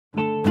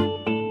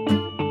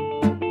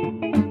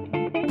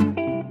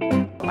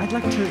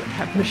I'd like to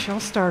have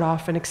Michele start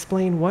off and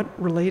explain what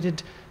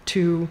related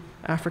to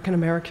African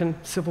American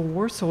Civil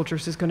War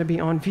soldiers is going to be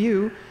on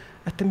view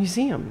at the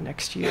museum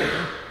next year.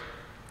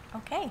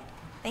 Okay,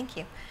 thank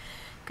you.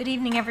 Good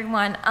evening,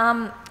 everyone.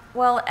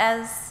 Well,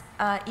 as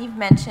Eve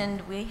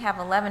mentioned, we have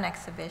 11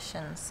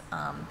 exhibitions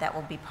that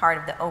will be part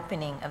of the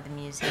opening of the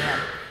museum.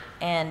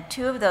 And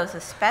 2 of those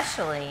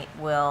especially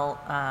will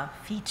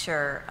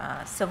feature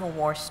Civil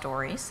War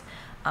stories.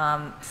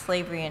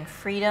 Slavery and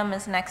Freedom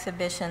is an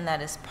exhibition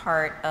that is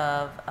part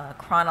of a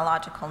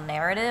chronological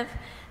narrative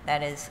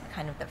that is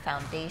kind of the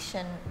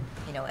foundation,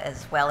 you know,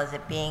 as well as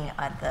it being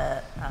at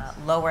the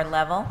lower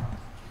level.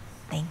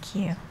 Thank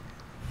you.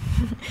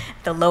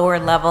 The lower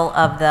level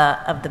of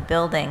the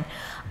building.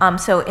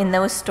 So in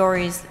those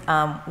stories,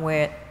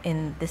 where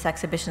in this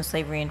exhibition,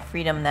 Slavery and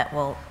Freedom, that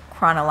will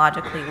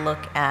chronologically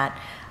look at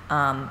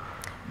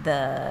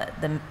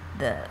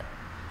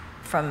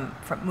from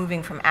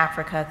moving from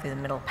Africa through the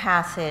Middle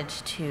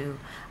Passage to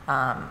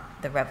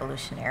the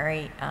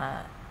Revolutionary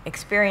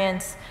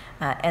experience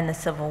and the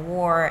Civil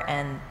War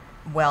and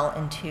well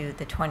into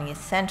the 20th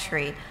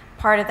century.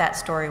 Part of that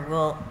story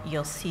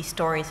you'll see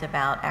stories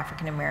about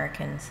African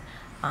Americans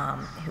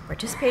who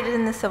participated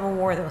in the Civil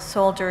War, those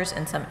soldiers,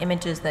 and some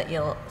images that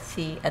you'll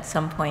see at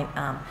some point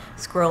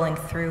scrolling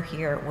through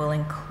here will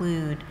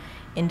include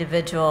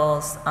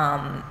individuals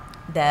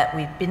that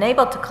we've been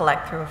able to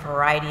collect through a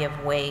variety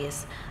of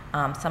ways.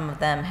 Some of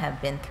them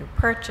have been through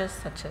purchase,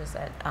 such as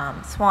at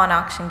Swann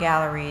Auction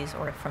Galleries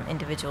or from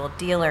individual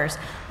dealers,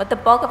 but the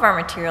bulk of our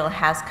material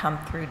has come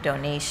through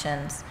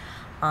donations.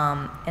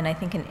 And I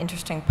think an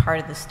interesting part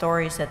of the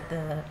stories that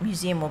the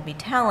museum will be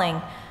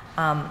telling,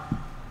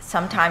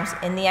 sometimes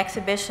in the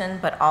exhibition,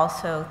 but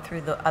also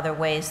through the other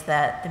ways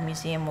that the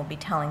museum will be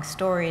telling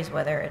stories,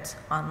 whether it's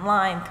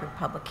online, through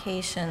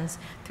publications,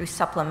 through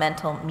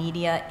supplemental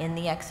media in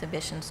the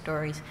exhibition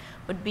stories,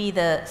 would be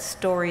the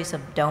stories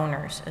of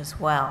donors as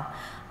well.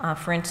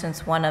 For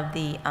instance, one of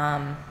the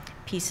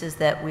pieces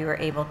that we were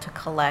able to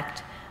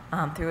collect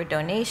through a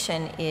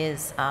donation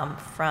is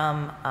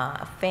from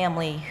a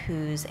family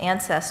whose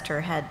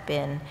ancestor had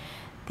been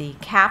the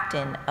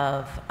captain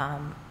of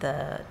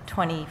the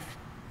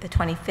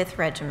 25th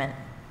Regiment,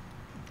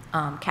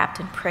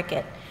 Captain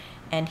Prickett,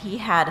 and he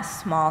had a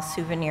small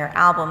souvenir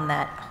album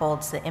that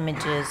holds the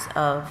images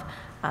of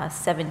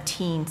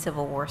 17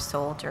 Civil War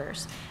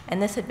soldiers.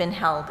 And this had been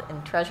held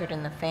and treasured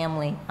in the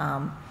family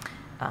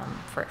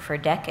for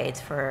decades,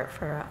 for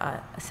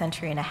a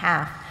century and a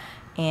half.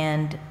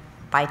 And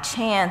by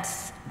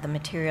chance,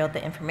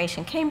 the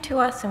information came to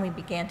us, and we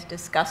began to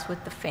discuss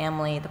with the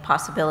family the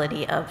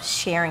possibility of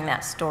sharing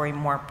that story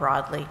more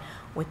broadly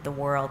with the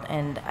world.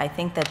 And I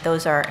think that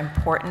those are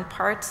important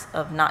parts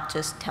of not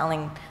just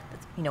telling,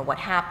 you know, what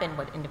happened,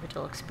 what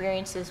individual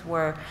experiences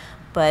were,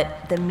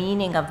 but the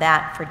meaning of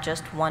that for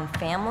just one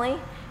family,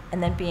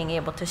 and then being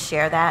able to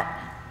share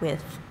that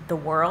with the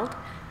world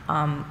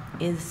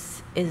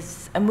is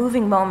a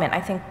moving moment, I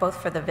think, both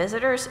for the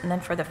visitors and then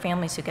for the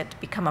families who get to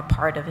become a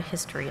part of a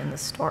history in the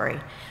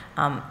story.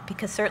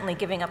 Because certainly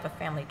giving up a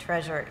family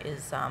treasure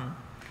is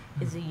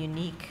a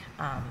unique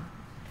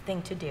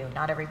thing to do.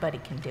 Not everybody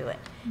can do it.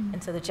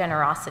 And so the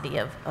generosity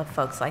of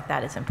folks like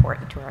that is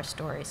important to our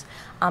stories.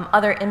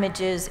 Other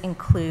images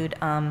include,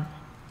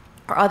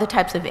 or other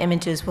types of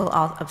images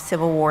of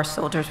Civil War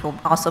soldiers will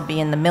also be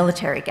in the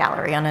military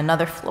gallery. On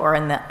another floor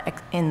in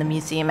the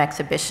museum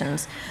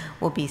exhibitions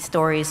will be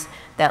stories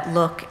that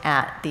look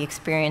at the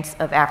experience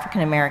of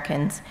African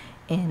Americans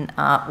in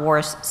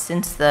wars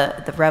since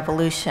the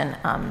Revolution,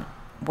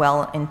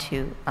 well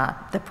into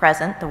the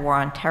present, the War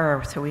on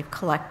Terror. So we've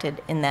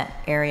collected in that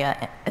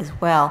area as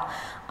well.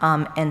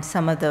 And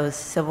some of those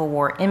Civil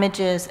War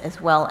images as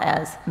well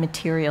as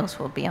materials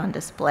will be on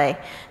display.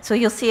 So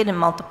you'll see it in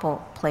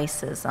multiple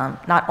places,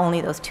 not only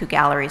those 2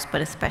 galleries,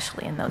 but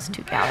especially in those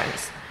 2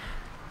 galleries.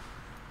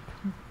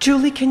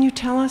 Julie, can you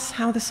tell us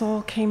how this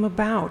all came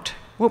about?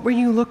 What were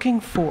you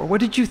looking for? What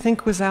did you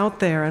think was out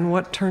there, and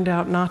what turned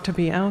out not to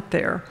be out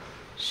there?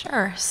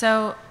 Sure.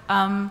 So,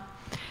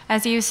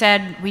 as you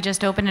said, we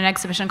just opened an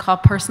exhibition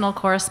called Personal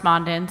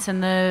Correspondence,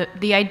 and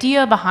the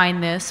idea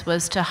behind this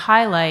was to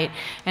highlight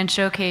and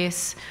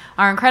showcase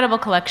our incredible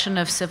collection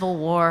of Civil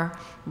War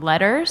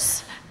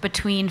letters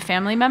between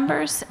family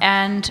members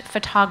and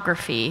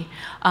photography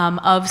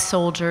of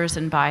soldiers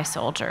and by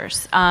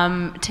soldiers.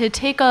 To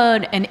take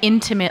an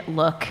intimate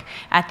look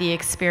at the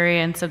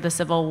experience of the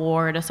Civil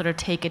War, to sort of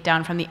take it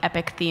down from the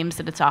epic themes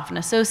that it's often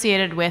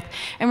associated with,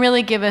 and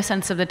really give a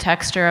sense of the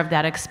texture of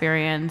that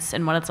experience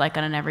and what it's like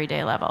on an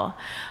everyday level.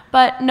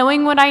 But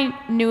knowing what I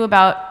knew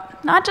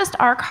about not just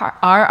our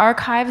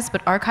archives,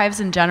 but archives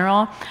in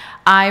general,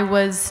 I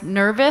was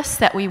nervous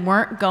that we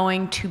weren't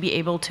going to be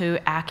able to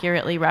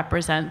accurately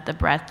represent the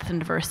breadth and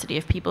diversity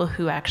of people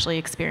who actually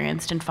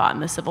experienced and fought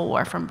in the Civil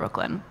War from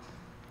Brooklyn.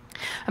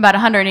 About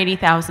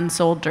 180,000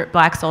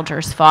 black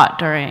soldiers fought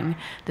during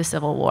the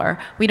Civil War.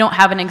 We don't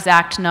have an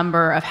exact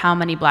number of how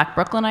many black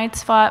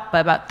Brooklynites fought,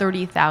 but about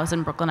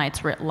 30,000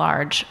 Brooklynites writ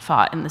large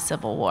fought in the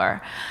Civil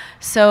War.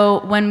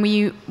 So when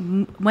we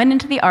went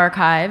into the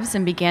archives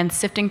and began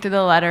sifting through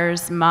the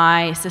letters,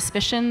 my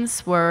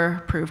suspicions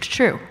were proved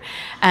true.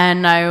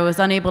 And I was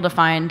unable to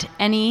find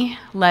any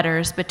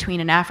letters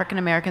between an African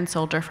American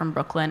soldier from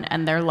Brooklyn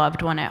and their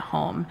loved one at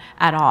home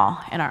at all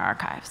in our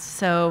archives.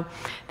 So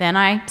then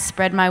I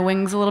spread my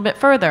wings a little bit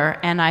further,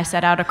 and I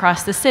set out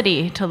across the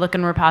city to look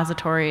in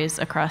repositories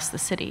across the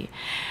city,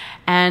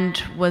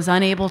 and was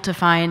unable to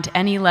find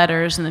any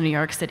letters in the New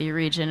York City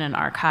region and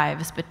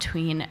archives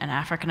between an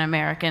African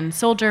American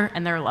soldier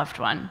and their loved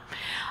one.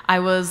 I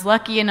was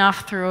lucky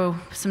enough through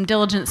some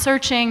diligent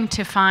searching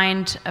to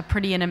find a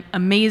pretty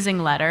amazing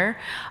letter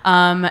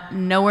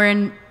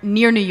nowhere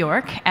near New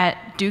York at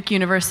Duke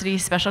University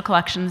Special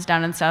Collections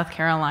down in South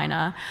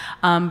Carolina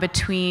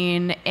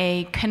between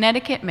a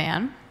Connecticut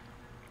man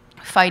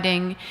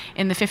fighting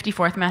in the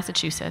 54th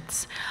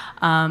Massachusetts,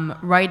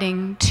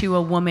 writing to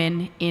a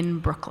woman in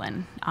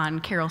Brooklyn, on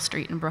Carroll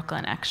Street in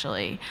Brooklyn,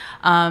 actually.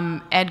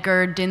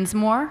 Edgar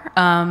Dinsmore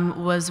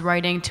was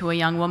writing to a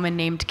young woman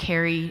named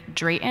Carrie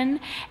Drayton,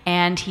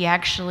 and he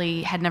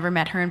actually had never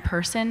met her in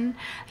person.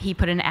 He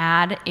put an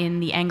ad in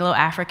the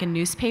Anglo-African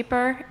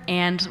newspaper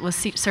and was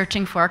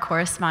searching for a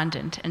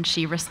correspondent, and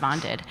she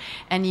responded.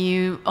 And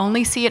you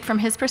only see it from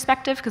his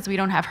perspective because we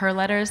don't have her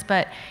letters,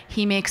 but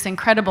he makes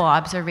incredible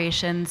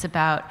observations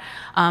about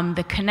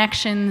the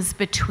connections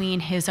between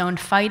his own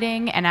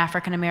fighting and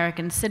African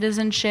American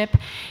citizenship,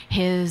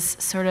 his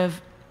sort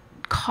of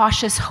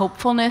cautious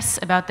hopefulness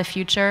about the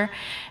future,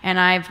 and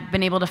I've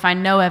been able to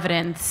find no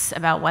evidence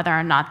about whether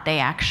or not they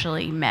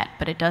actually met,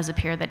 but it does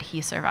appear that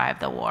he survived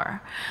the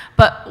war.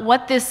 But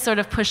what this sort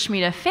of pushed me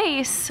to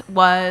face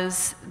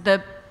was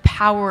the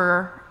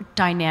power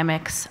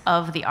dynamics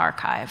of the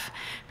archive,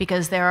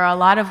 because there are a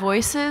lot of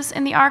voices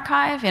in the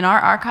archive, in our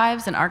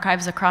archives and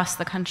archives across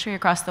the country,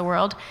 across the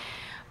world,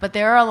 but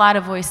there are a lot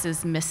of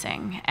voices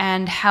missing.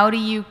 And how do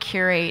you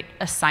curate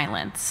a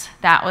silence?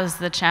 That was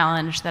the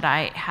challenge that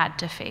I had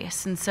to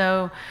face. And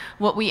so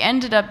what we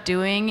ended up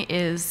doing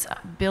is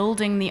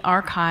building the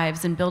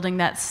archives and building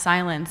that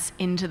silence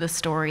into the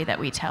story that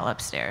we tell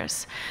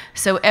upstairs.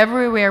 So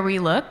everywhere we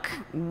look,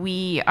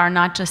 we are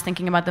not just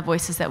thinking about the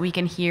voices that we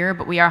can hear,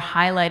 but we are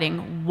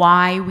highlighting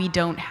why we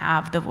don't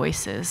have the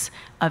voices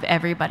of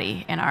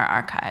everybody in our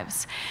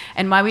archives,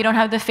 and why we don't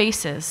have the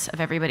faces of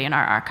everybody in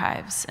our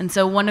archives. And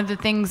so one of the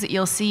things that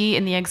you'll see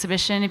in the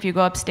exhibition, if you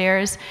go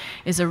upstairs,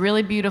 is a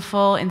really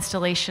beautiful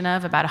installation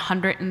of about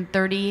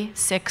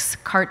 136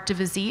 carte de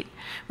visite,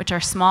 which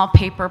are small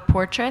paper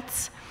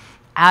portraits.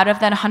 Out of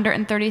that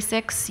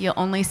 136, you'll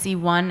only see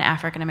one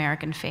African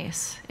American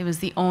face. It was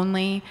the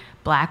only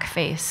black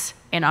face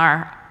in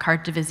our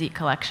carte de visite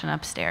collection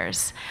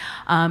upstairs,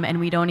 and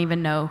we don't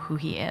even know who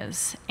he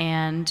is.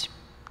 And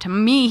to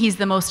me, he's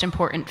the most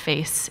important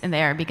face in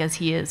there because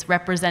he is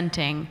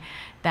representing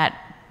that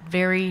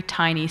very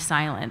tiny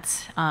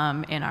silence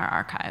in our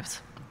archives.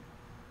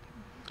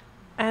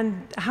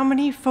 And how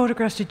many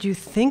photographs did you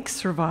think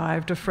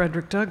survived of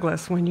Frederick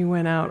Douglass when you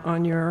went out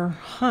on your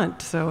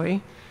hunt,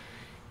 Zoe?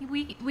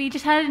 We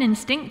just had an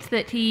instinct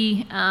that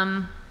he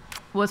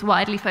was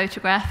widely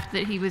photographed,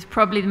 that he was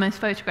probably the most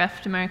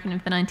photographed American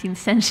of the 19th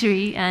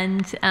century,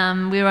 and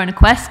we were on a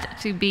quest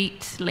to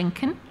beat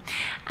Lincoln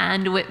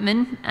and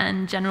Whitman,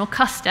 and General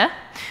Custer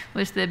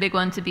was the big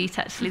one to beat,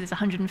 actually. There's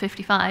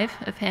 155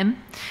 of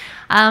him.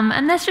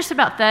 And there's just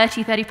about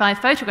 30, 35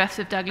 photographs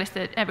of Douglass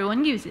that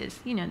everyone uses,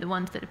 you know, the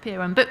ones that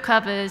appear on book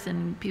covers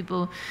and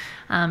people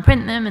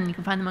print them and you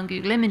can find them on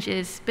Google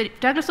Images. But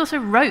Douglass also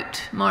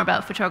wrote more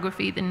about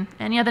photography than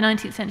any other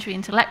 19th century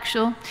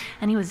intellectual,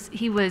 and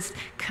he was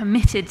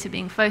committed to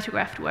being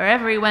photographed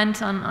wherever he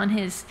went on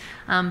his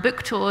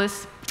book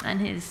tours and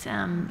his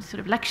sort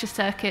of lecture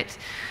circuit.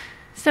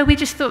 So we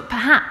just thought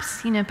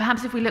perhaps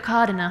if we look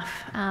hard enough,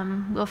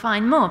 we'll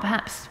find more.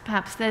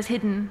 Perhaps there's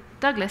hidden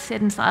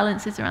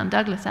silences around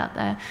Douglass out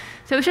there.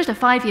 So it was just a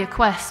 5-year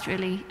quest,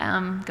 really,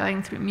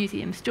 going through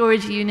museum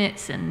storage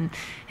units and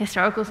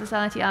historical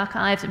society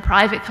archives and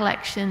private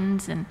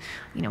collections and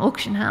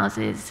auction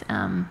houses,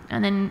 and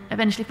then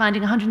eventually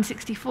finding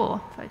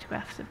 164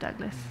 photographs of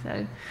Douglass.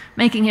 So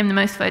making him the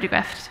most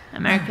photographed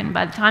American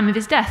by the time of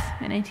his death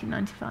in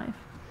 1895.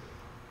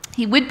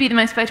 He would be the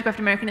most photographed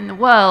American in the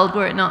world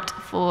were it not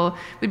for,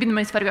 would be the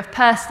most photographed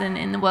person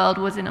in the world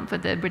was it not for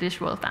the British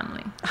royal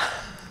family.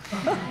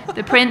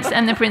 The Prince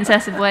and the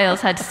Princess of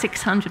Wales had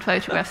 600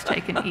 photographs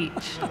taken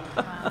each.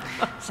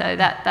 So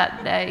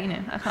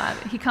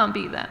he can't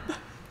beat that.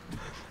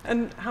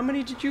 And how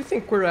many did you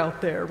think were out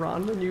there,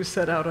 Ron, when you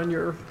set out on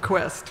your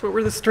quest? What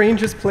were the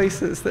strangest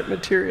places that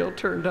material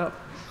turned up?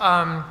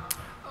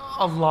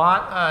 A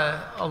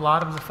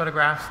lot of the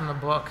photographs in the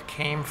book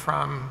came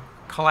from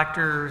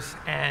collectors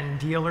and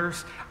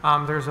dealers.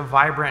 There's a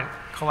vibrant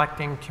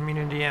collecting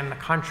community in the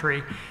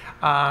country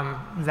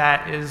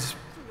that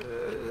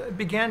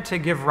began to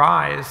give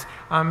rise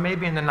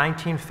maybe in the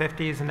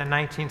 1950s and the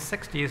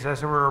 1960s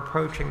as we were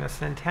approaching the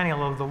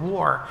centennial of the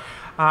war.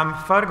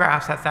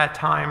 Photographs at that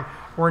time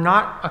were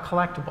not a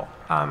collectible.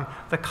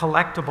 The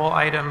collectible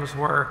items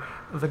were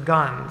the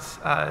guns,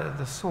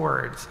 the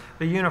swords,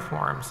 the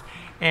uniforms.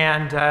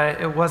 And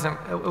it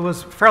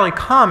was fairly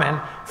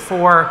common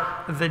for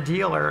the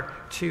dealer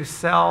to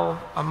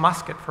sell a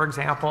musket, for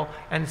example,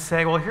 and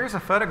say, well, here's a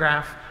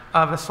photograph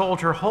of a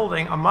soldier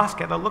holding a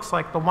musket that looks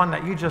like the one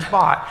that you just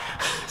bought.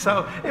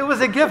 So it was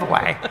a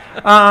giveaway.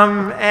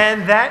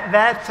 And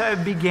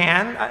that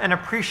began, an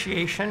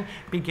appreciation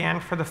began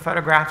for the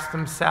photographs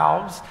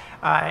themselves.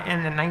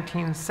 In the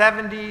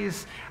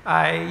 1970s,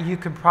 you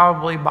could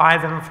probably buy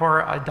them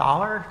for $1,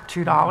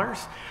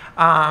 $2.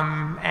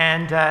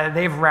 And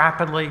they've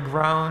rapidly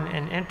grown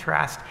in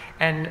interest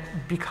and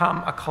become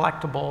a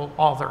collectible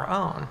all their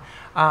own,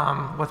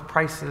 with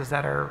prices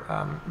that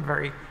are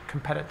very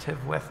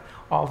competitive with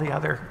all the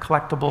other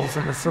collectibles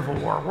in the Civil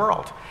War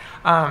world.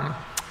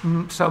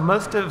 So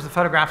most of the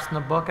photographs in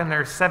the book, and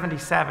there's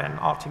 77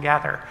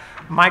 altogether,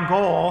 my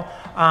goal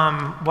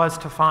was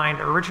to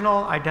find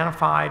original,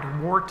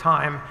 identified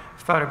wartime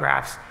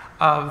photographs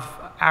of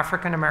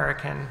African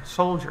American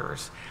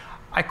soldiers.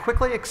 I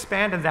quickly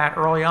expanded that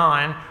early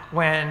on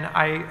when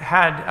I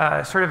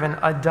had sort of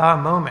a duh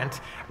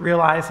moment,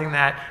 realizing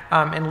that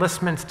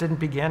enlistments didn't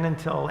begin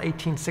until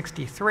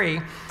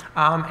 1863,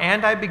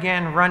 and I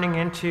began running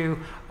into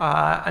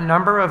a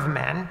number of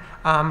men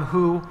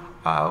who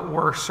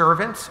were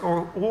servants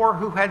or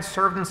who had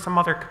served in some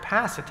other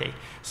capacity.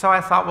 So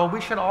I thought, well,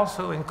 we should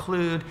also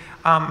include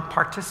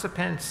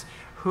participants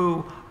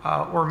who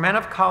were men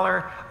of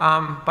color,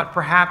 but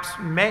perhaps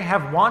may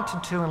have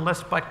wanted to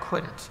enlist but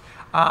couldn't.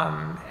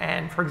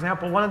 And for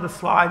example, one of the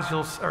slides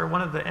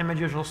one of the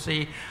images you'll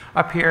see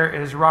up here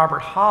is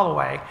Robert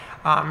Holloway.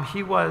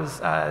 He was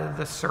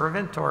the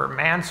servant or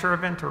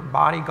manservant or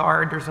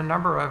bodyguard. There's a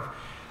number of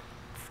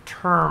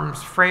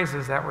terms,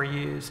 phrases that were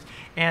used.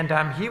 And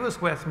he was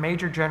with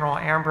Major General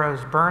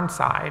Ambrose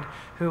Burnside,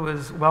 who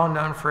was well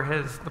known for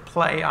the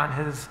play on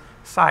his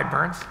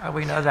sideburns.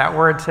 We know that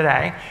word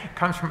today. It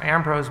comes from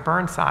Ambrose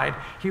Burnside.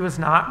 He was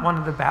not one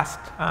of the best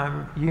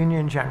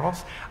Union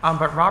generals,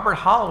 but Robert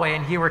Holloway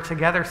and he were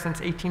together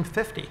since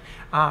 1850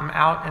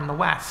 out in the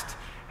West.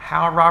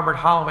 How Robert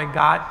Holloway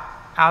got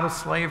out of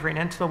slavery and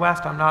into the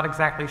West, I'm not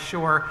exactly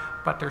sure,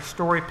 but their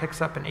story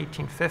picks up in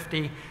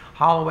 1850.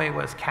 Holloway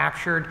was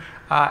captured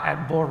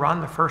at Bull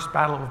Run, the first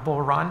Battle of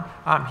Bull Run.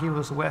 He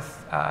was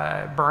with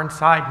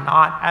Burnside,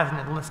 not as an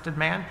enlisted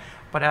man,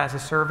 but as a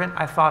servant.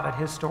 I thought that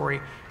his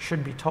story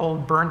should be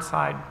told.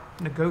 Burnside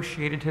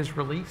negotiated his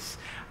release,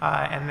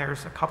 and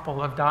there's a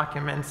couple of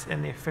documents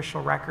in the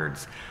official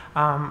records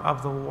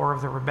of the War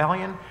of the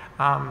Rebellion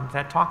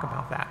that talk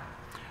about that.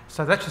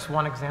 So that's just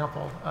one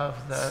example of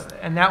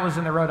and that was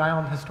in the Rhode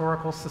Island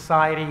Historical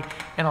Society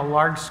in a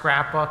large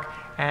scrapbook,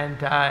 and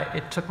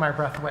it took my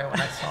breath away when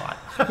I saw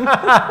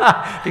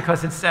it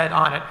because it said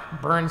on it,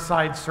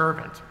 Burnside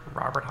servant,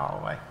 Robert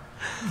Holloway.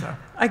 So.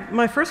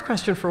 My first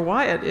question for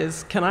Wyatt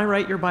is, can I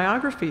write your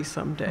biography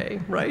someday,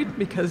 right?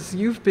 Because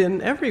you've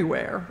been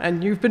everywhere,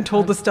 and you've been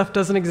told the stuff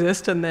doesn't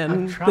exist, and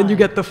then you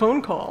get the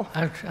phone call.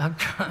 I'm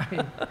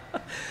trying.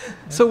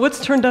 So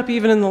what's turned up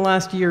even in the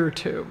last year or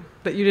two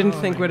that you didn't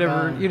think you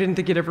didn't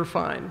think you'd ever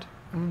find?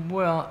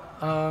 Well,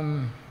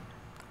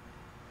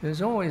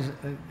 there's always,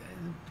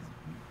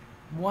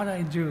 what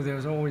I do,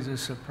 there's always a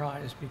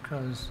surprise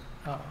because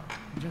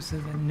just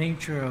as the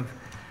nature of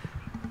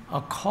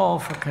a call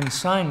for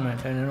consignment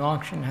at an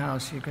auction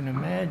house, you can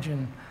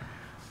imagine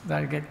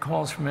that I get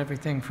calls from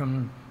everything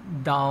from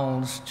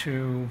dolls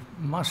to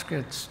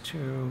muskets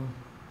to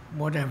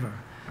whatever.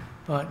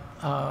 But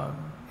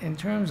in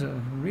terms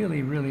of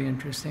really, really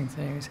interesting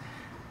things,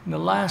 in the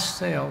last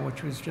sale,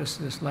 which was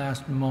just this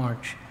last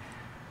March,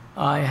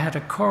 I had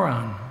a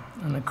Koran,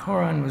 and the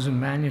Koran was a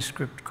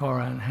manuscript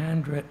Koran,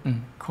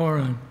 handwritten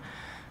Koran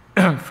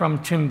from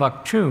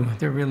Timbuktu.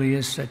 There really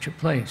is such a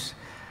place.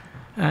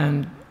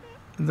 And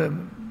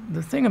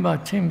the thing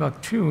about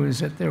Timbuktu is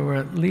that there were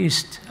at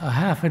least a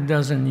half a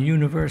dozen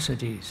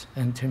universities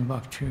in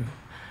Timbuktu.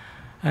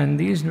 And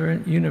these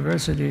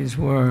universities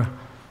were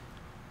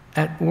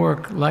at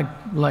work like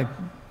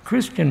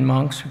Christian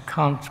monks who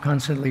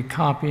constantly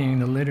copying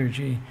the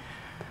liturgy.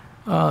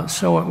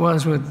 So it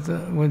was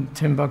with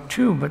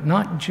Timbuktu, but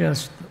not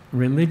just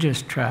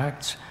religious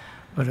tracts,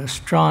 but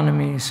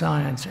astronomy,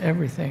 science,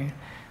 everything.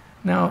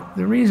 Now,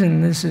 the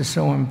reason this is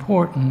so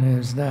important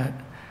is that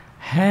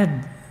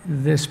had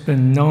this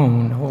been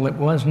known, well, it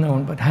was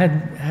known, but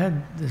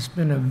had this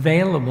been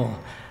available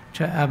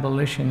to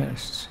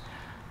abolitionists,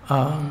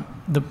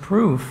 the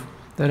proof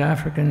that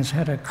Africans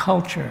had a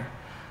culture,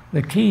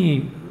 the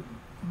key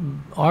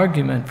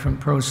argument from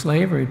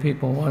pro-slavery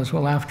people was,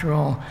 well, after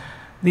all,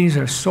 these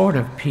are sort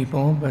of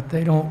people, but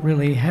they don't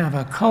really have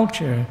a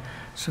culture,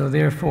 so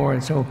therefore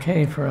it's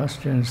okay for us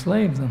to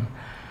enslave them.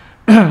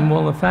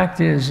 Well, the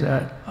fact is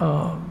that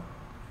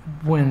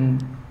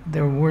when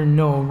there were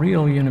no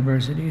real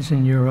universities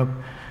in Europe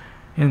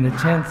in the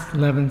 10th,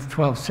 11th,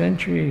 12th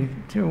century,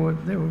 there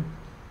were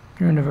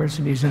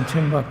universities in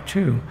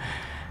Timbuktu.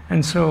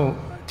 And so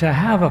to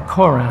have a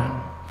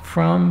Koran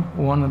from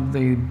one of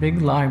the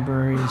big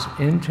libraries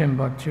in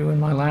Timbuktu in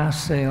my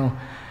last sale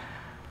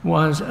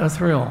was a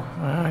thrill.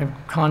 I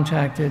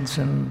contacted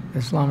some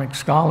Islamic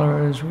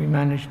scholars. We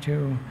managed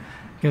to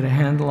get a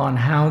handle on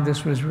how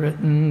this was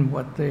written,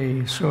 what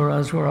the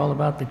surahs were all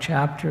about, the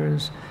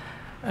chapters.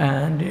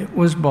 And it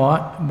was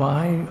bought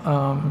by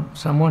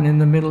someone in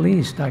the Middle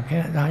East.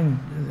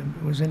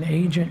 It was an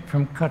agent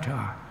from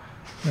Qatar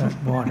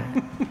that bought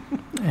it.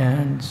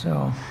 And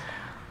so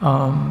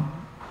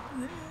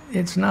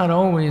it's not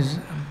always,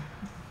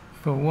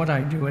 for what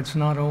I do, it's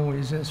not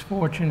always as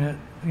fortunate.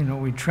 You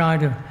know,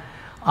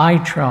 I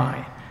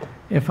try,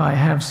 if I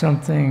have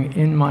something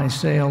in my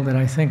sale that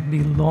I think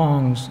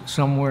belongs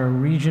somewhere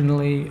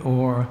regionally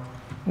or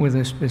with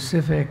a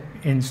specific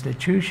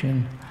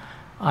institution,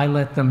 I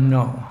let them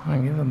know. I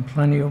give them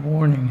plenty of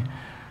warning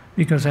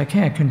because I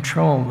can't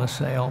control the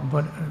sale,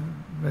 but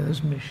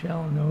as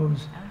Michele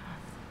knows,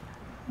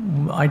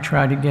 I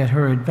try to get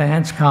her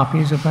advance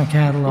copies of my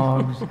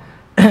catalogs,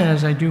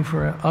 as I do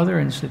for other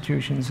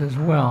institutions as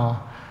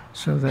well,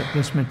 so that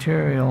this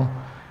material,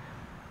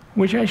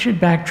 which I should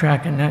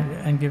backtrack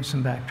and give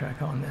some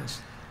backtrack on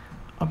this.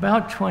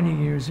 About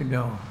 20 years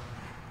ago,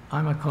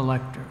 I'm a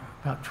collector.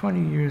 About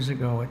 20 years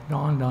ago, it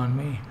dawned on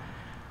me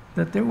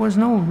that there was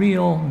no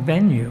real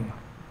venue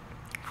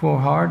for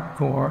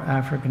hardcore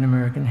African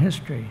American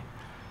history.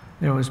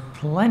 There was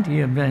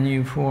plenty of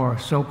venue for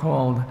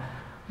so-called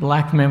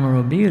black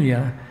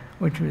memorabilia,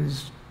 which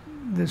was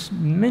this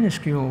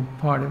minuscule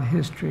part of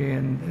history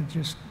and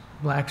just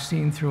black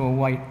seen through a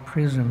white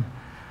prism.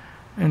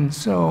 And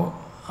so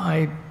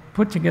I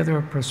put together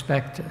a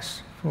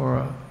prospectus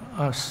for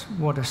us,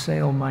 what a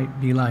sale might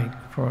be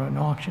like for an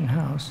auction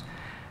house,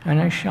 and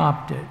I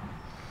shopped it.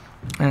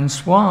 And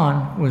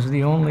Swann was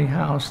the only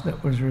house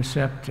that was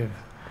receptive.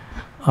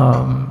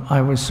 I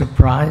was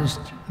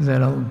surprised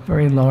that a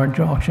very large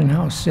auction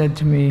house said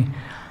to me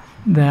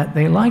that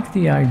they liked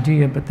the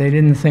idea, but they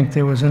didn't think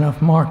there was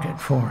enough market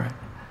for it,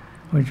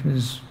 which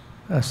was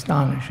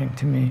astonishing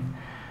to me.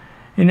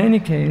 In any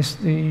case,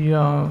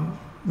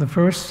 the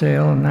first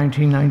sale in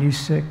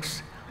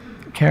 1996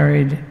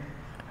 carried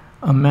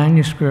a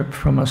manuscript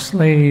from a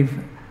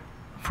slave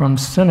from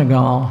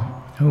Senegal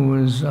who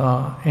was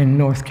in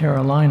North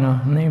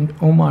Carolina, named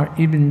Omar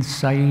ibn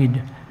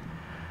Said.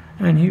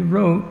 And he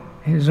wrote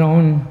his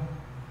own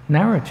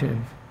narrative.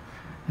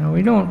 Now,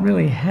 we don't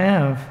really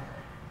have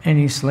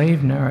any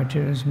slave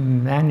narratives,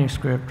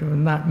 manuscript, or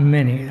not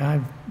many.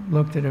 I've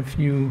looked at a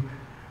few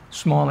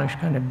smallish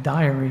kind of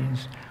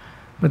diaries.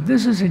 But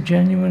this is a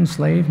genuine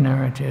slave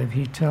narrative.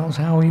 He tells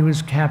how he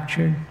was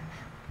captured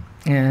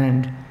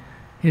and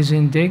his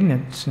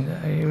indignance.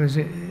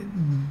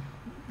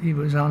 He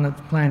was on a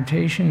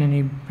plantation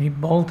and he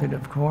bolted,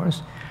 of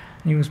course.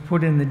 And he was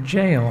put in the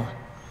jail.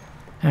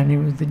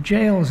 And the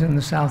jails in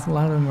the South, a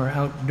lot of them were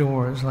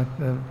outdoors, like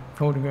the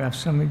photographs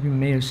some of you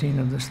may have seen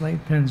of the slave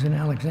pens in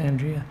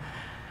Alexandria.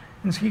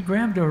 And so he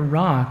grabbed a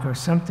rock or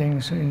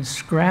something and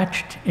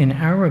scratched in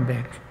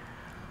Arabic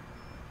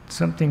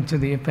something to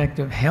the effect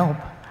of help.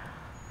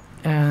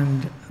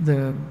 And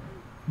the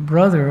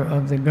brother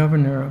of the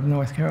governor of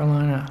North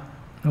Carolina,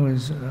 who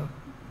was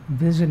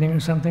visiting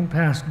or something,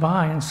 passed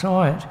by and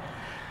saw it.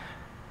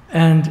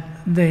 And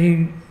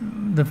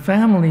the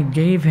family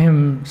gave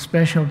him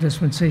special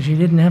dispensation. He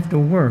didn't have to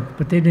work,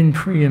 but they didn't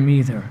free him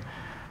either.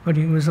 But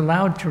he was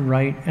allowed to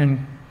write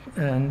and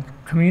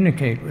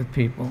communicate with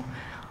people.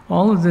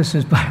 All of this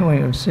is by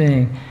way of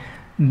saying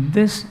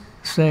this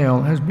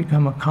sale has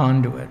become a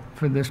conduit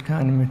for this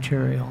kind of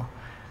material,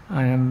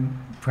 I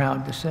am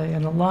proud to say,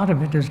 and a lot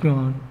of it has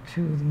gone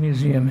to the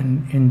museum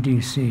in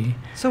DC.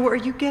 So are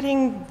you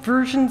getting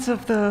versions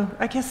of the,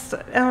 I guess,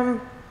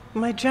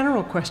 my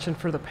general question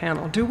for the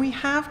panel, do we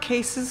have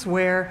cases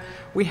where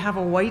we have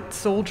a white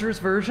soldier's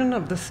version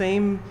of the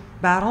same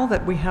battle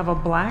that we have a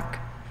black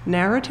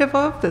narrative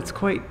of that's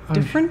quite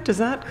different? Does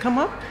that come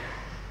up?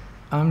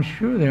 I'm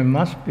sure there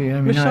must be. I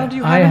mean, Michele, do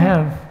you have I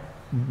have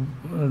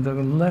the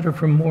letter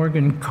from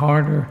Morgan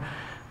Carter,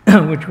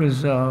 which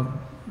was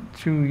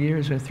 2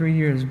 years or 3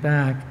 years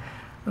back.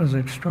 It was an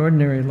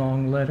extraordinary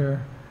long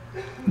letter,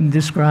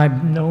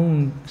 described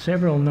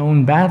several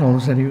known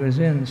battles that he was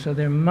in. So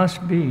there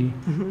must be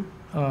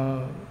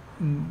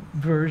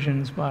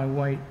versions by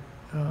white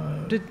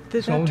Did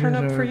that turn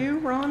up for you,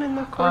 Ron, in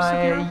the course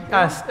of your?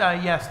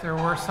 Yes, there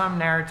were some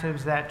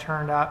narratives that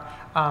turned up.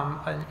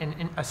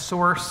 In a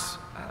source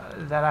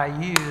that I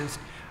used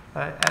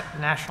at the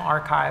National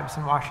Archives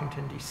in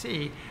Washington,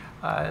 D.C.,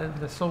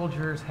 the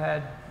soldiers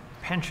had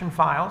pension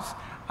files,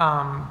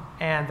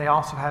 and they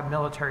also had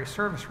military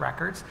service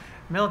records.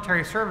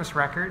 Military service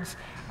records,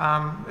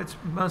 it's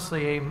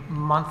mostly a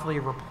monthly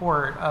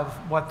report of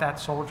what that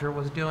soldier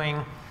was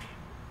doing,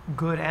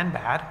 good and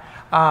bad.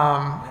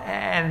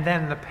 And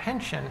then the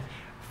pension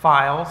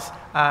files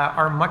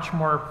are much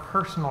more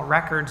personal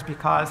records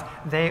because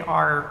they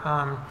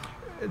are,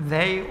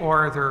 they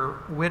or their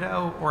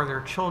widow or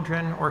their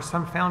children or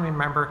some family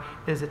member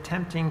is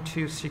attempting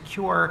to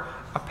secure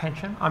a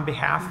pension on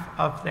behalf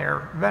of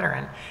their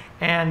veteran.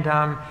 And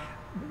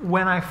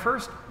when I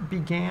first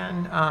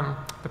began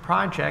the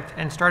project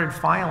and started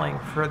filing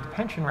for the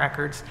pension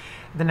records,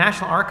 the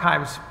National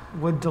Archives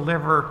would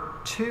deliver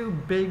 2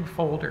 big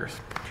folders.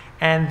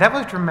 And that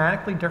was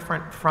dramatically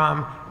different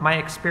from my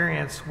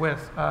experience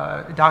with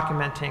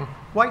documenting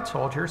white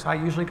soldiers. I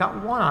usually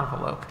got one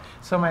envelope.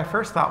 So my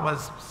first thought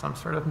was some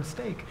sort of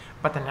mistake.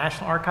 But the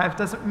National Archives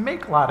doesn't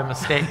make a lot of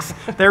mistakes.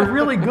 They're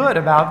really good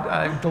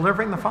about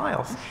delivering the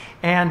files.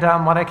 And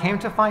what I came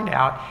to find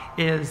out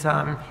is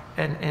in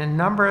a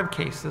number of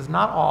cases,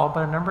 not all,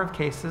 but a number of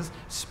cases,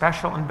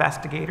 special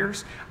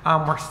investigators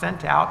were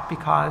sent out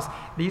because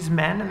these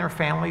men and their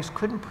families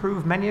couldn't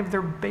prove many of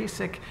their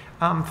basic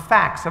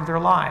facts of their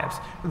lives,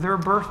 their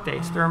birth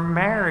dates, their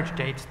marriage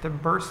dates, the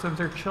births of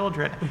their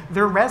children,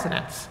 their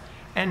residence.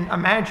 And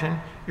imagine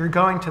you're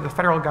going to the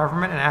federal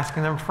government and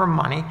asking them for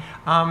money,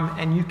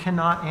 and you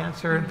cannot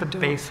answer the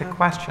basic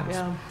questions.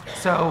 Yeah.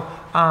 So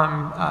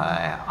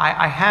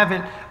I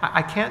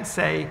can't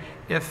say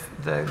if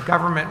the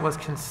government was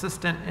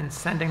consistent in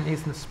sending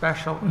these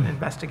special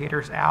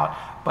investigators out,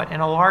 but in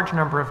a large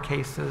number of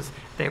cases,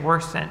 they were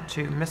sent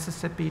to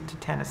Mississippi, to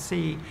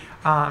Tennessee,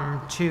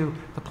 to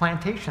the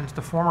plantations,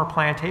 the former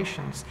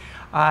plantations.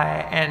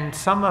 And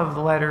some of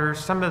the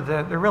letters,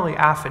 they're really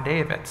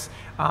affidavits,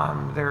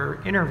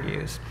 they're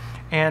interviews.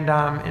 And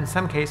in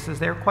some cases,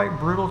 they're quite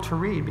brutal to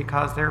read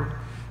because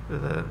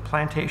the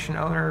plantation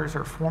owners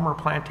or former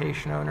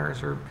plantation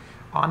owners are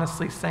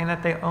honestly saying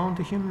that they owned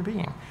a human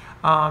being.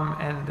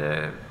 And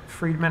the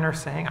freedmen are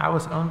saying, I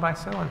was owned by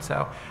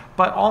so-and-so.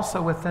 But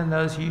also within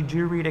those, you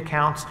do read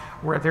accounts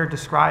where they're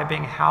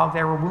describing how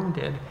they were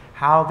wounded,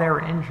 how they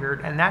were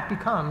injured, and that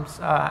becomes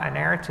a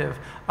narrative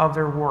of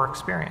their war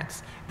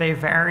experience. They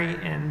vary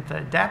in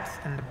the depth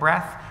and the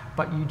breadth,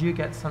 but you do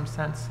get some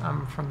sense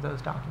from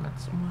those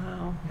documents.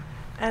 Wow.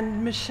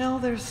 And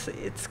Michele,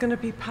 it's going to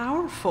be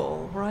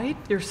powerful, right?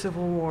 Your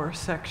Civil War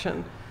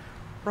section,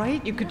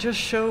 right? You could just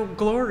show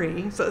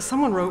glory. So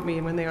someone wrote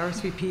me when they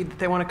RSVP'd that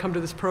they want to come to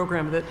this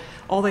program, that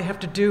all they have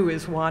to do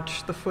is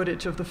watch the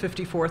footage of the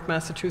 54th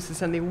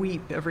Massachusetts and they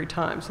weep every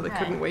time, so they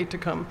couldn't wait to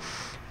come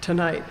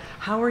tonight.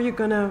 How are you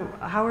going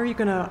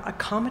to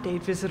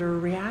accommodate visitor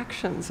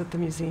reactions at the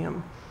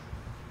museum?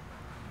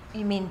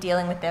 You mean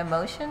dealing with the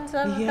emotions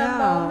of the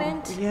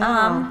moment?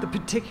 Yeah,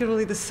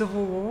 particularly the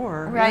Civil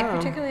War. Right,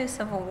 particularly the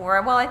Civil War.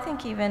 Well, I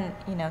think even,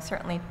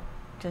 certainly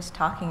just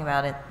talking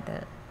about it,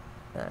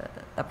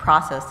 the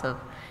process of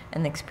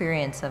and the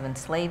experience of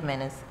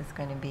enslavement is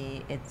going to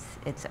be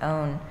its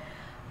own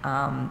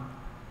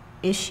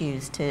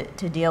issues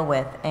to deal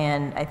with.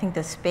 And I think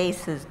the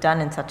space is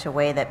done in such a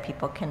way that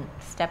people can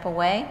step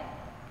away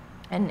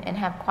and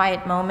have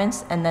quiet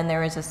moments. And then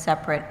there is a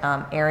separate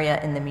area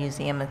in the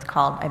museum. It's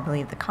called, I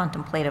believe, the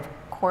Contemplative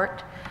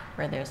Court,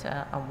 where there's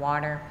a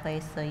water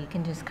place, so you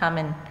can just come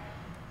and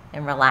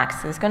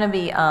relax. There's going to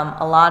be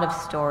a lot of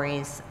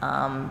stories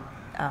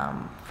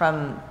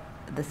from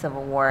the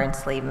Civil War,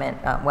 enslavement,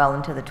 well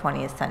into the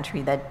 20th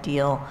century that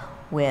deal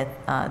with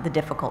the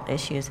difficult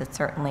issues. It's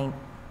certainly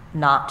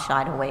not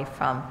shied away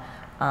from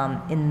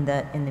in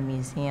the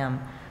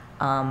museum.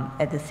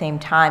 At the same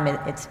time,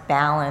 it's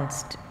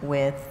balanced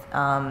with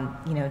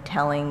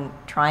telling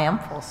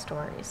triumphal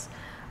stories.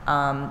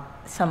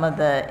 Some of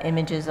the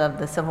images of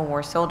the Civil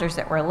War soldiers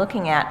that we're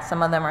looking at,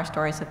 some of them are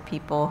stories of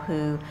people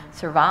who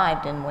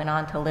survived and went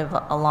on to live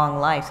a long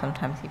life.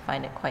 Sometimes you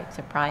find it quite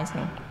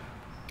surprising.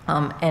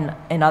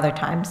 And other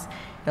times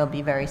it'll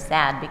be very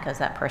sad because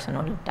that person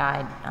would have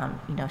died,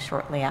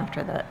 shortly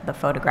after the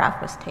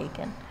photograph was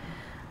taken.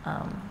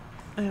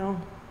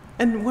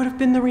 And what have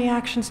been the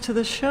reactions to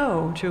the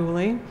show,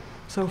 Julie,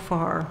 so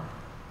far?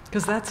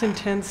 Because that's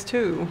intense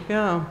too,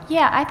 yeah.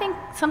 Yeah, I think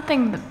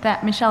something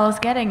that Michele is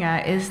getting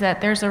at is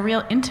that there's a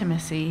real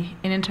intimacy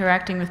in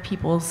interacting with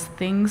people's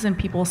things and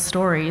people's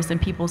stories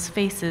and people's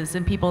faces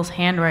and people's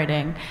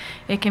handwriting.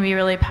 It can be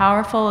really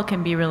powerful, it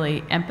can be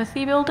really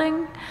empathy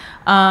building,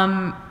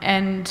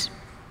 and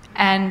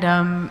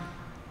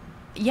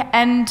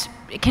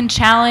it can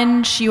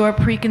challenge your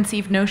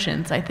preconceived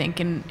notions, I think,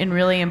 in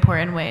really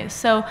important ways.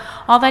 So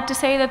all that to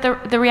say that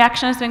the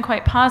reaction has been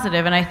quite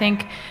positive, and I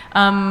think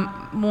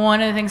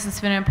one of the things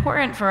that's been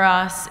important for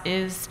us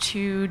is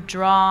to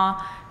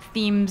draw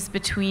themes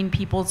between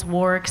people's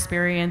war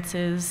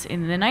experiences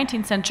in the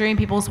 19th century and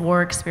people's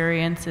war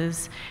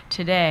experiences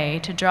today,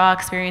 to draw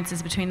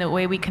experiences between the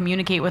way we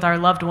communicate with our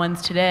loved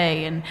ones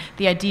today and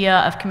the idea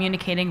of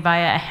communicating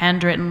via a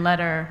handwritten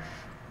letter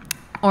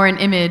or an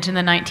image in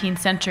the 19th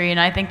century. And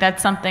I think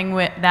that's something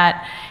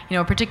that,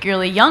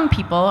 particularly young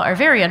people are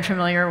very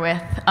unfamiliar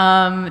with,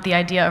 the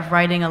idea of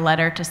writing a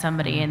letter to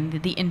somebody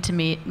and the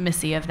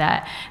intimacy of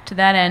that. To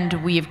that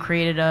end, we've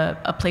created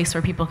a place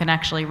where people can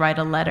actually write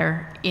a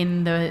letter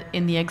in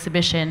the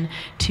exhibition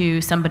to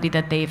somebody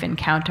that they've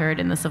encountered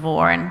in the Civil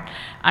War. And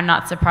I'm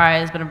not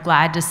surprised, but I'm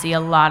glad to see a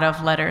lot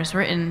of letters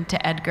written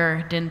to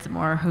Edgar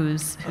Dinsmore,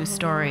 whose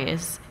story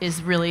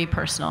is really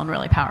personal and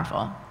really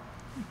powerful.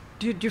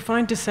 Did you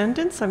find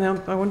descendants? I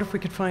wonder if we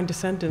could find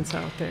descendants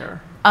out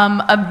there.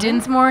 Of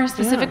Dinsmore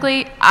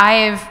specifically,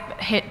 I've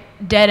hit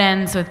dead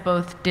ends with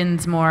both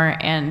Dinsmore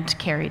and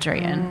Carrie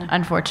Drayen,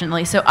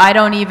 unfortunately. So I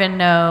don't even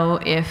know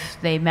if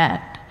they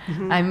met.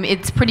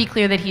 It's pretty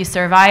clear that he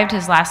survived.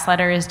 His last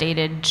letter is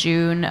dated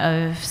June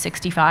of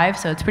 '65,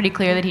 so it's pretty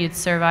clear that he had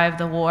survived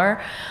the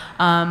war.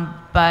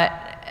 But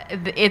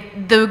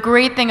the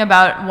great thing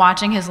about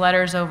watching his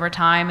letters over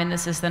time, and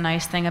this is the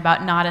nice thing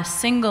about not a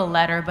single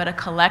letter, but a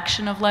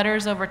collection of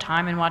letters over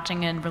time and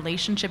watching a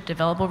relationship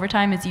develop over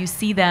time, is you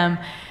see them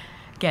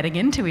getting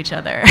into each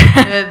other.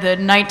 The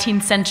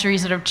 19th century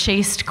sort of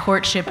chaste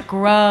courtship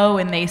grow,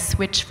 and they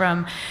switch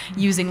from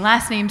using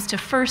last names to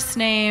first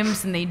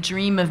names, and they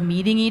dream of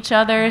meeting each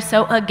other.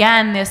 So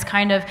again, this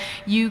kind of,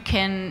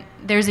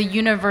 there's a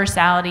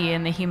universality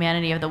in the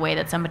humanity of the way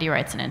that somebody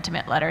writes an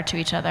intimate letter to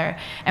each other.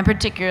 And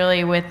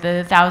particularly with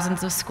the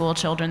thousands of school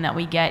children that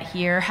we get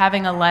here,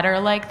 having a letter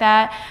like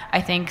that,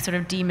 I think sort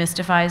of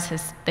demystifies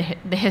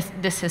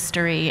this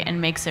history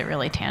and makes it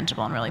really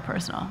tangible and really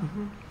personal.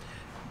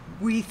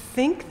 We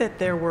think that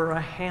there were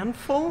a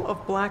handful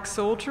of black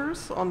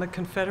soldiers on the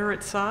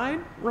Confederate side,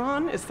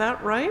 Ron, is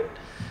that right?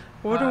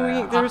 What do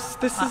we,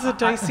 this is a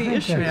dicey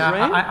issue,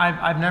 right?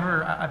 I've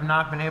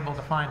not been able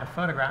to find a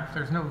photograph.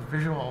 There's no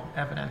visual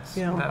evidence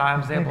that I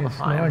was able to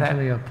find. It's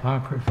largely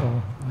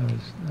apocryphal.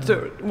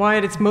 So,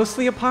 Wyatt, it's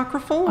mostly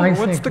apocryphal? Or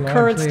what's the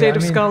current state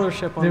of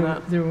scholarship on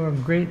that? There were a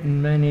great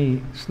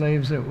many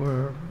slaves that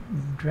were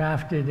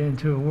drafted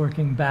into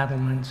working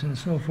battlements and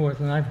so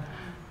forth, and I've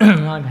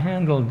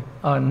handled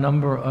a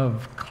number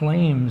of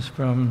claims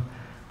from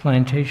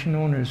plantation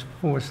owners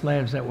for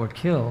slaves that were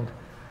killed.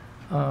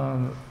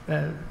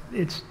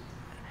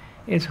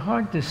 It's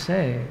hard to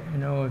say, you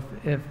know,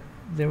 if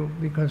there,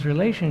 because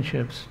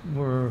relationships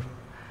were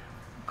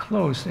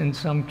close in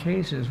some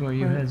cases where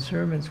you had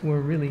servants who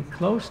were really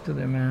close to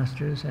their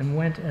masters and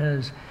went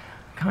as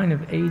kind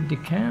of aide de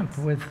camp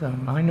with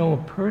them. I know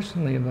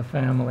personally of a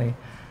family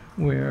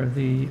where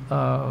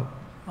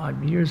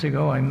years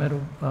ago,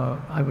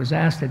 I was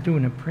asked to do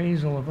an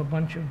appraisal of a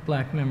bunch of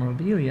black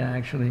memorabilia,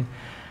 actually.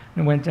 And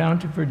I went down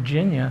to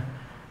Virginia,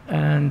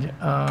 and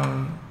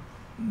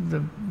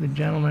the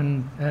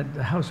gentleman,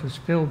 the house was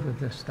filled with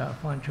this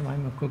stuff, Aunt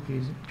Jemima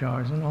cookies,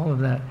 jars, and all of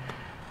that.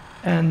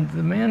 And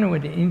the man who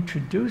had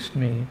introduced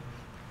me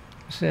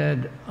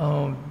said,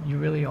 "Oh, you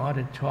really ought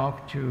to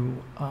talk to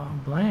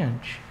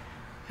Blanche."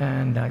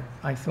 And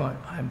I thought,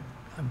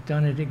 I've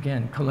done it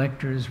again.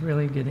 Collectors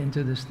really get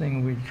into this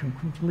thing where you're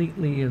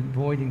completely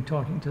avoiding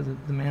talking to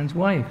the man's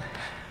wife.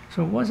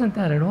 So it wasn't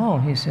that at all.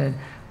 He said,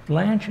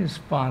 Blanche's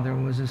father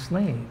was a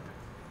slave.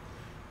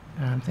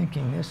 And I'm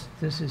thinking, this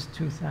is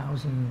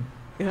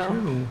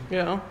 2002.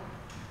 Yeah.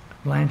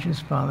 Blanche's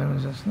father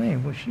was a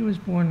slave. Well, she was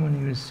born when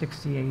he was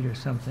 68 or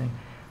something.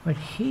 But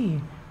he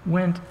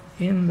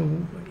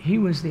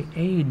was the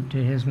aide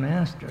to his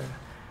master.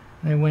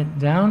 They went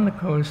down the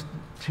coast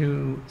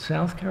to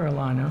South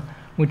Carolina,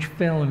 which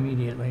fell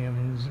immediately. I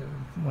mean, it was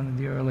one of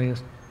the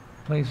earliest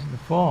places to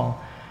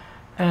fall.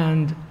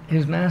 And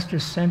his master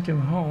sent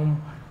him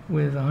home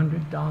with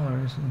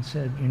 $100 and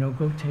said, you know,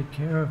 go take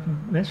care of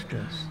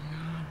mistress.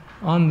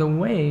 On the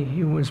way,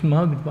 he was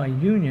mugged by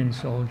Union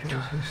soldiers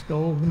who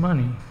stole the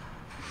money.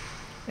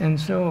 And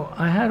so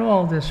I had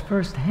all this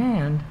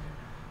firsthand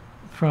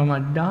from a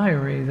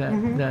diary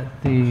that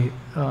the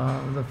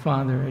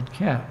father had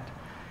kept.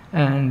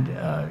 And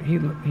he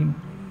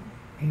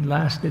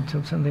lasted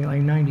till something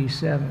like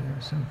 97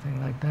 or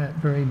something like that,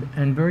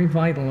 very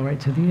vital right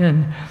to the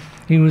end.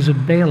 He was a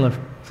bailiff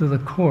to the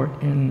court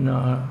in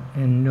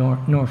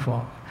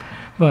Norfolk.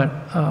 But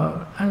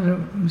as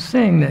I'm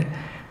saying that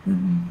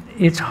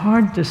it's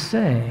hard to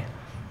say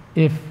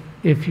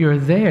if you're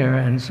there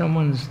and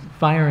someone's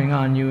firing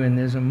on you and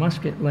there's a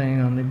musket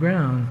laying on the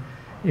ground,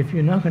 if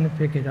you're not going to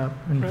pick it up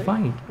and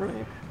fight.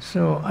 Right.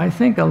 So I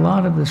think a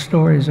lot of the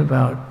stories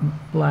about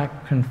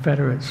black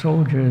Confederate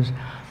soldiers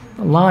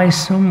lie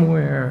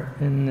somewhere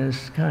in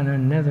this kind of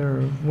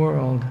nether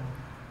world.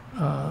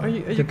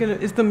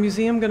 Is the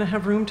museum going to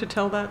have room to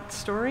tell that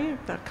story,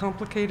 that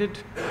complicated?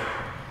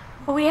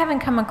 Well, we haven't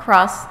come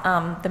across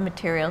the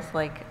materials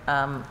like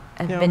have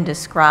been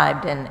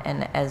described,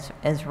 and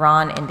as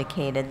Ron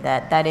indicated,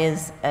 that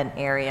is an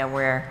area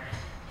where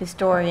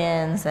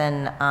historians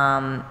and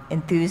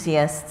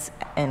enthusiasts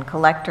and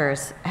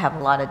collectors have a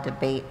lot of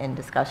debate and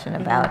discussion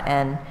about.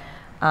 And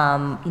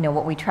you know,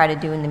 what we try to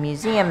do in the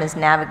museum is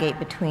navigate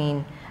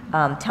between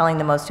telling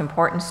the most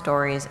important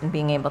stories and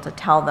being able to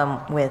tell them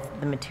with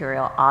the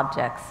material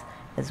objects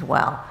as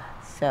well.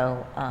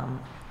 So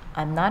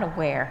I'm not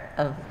aware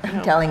of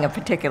telling a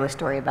particular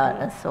story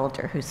about a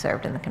soldier who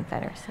served in the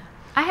Confederacy.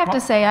 I have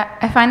to say,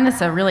 I find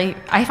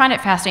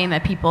it fascinating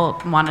that people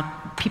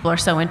are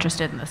so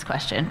interested in this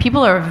question.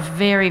 People are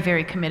very,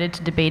 very committed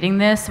to debating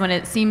this when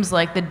it seems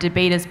like the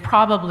debate is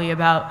probably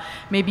about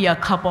maybe a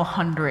couple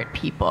hundred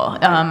people.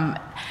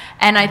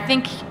 And I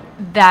think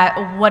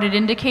that what it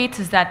indicates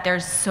is that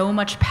there's so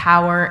much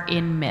power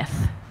in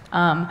myth.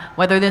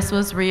 Whether this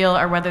was real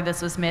or whether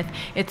this was myth,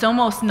 it's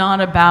almost not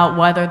about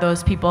whether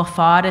those people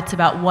fought, it's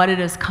about what it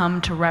has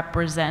come to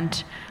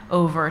represent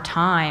over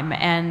time.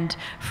 And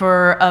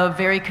for a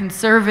very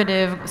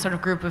conservative sort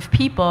of group of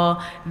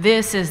people,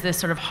 this is this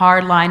sort of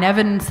hardline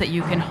evidence that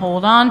you can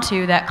hold on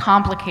to that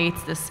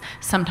complicates this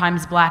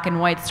sometimes black and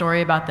white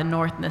story about the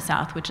North and the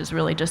South, which is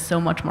really just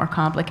so much more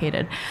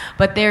complicated.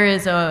 But there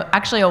is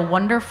actually a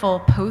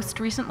wonderful post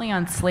recently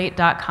on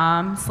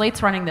Slate.com.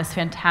 Slate's running this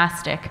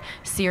fantastic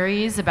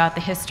series about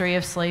the history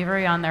of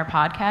slavery on their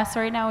podcast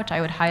right now, which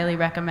I would highly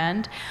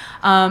recommend.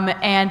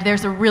 And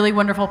there's a really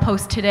wonderful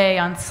post today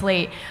on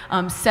Slate,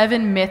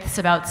 7 myths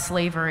about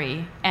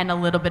slavery and a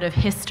little bit of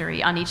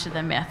history on each of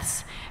the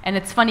myths. And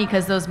it's funny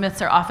because those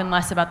myths are often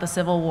less about the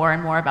Civil War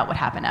and more about what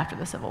happened after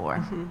the Civil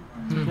War.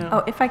 Yeah.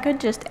 Oh, if I could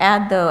just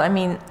add, though, I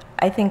mean,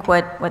 I think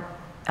what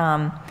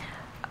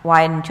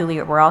Wyatt and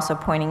Julia were also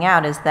pointing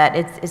out is that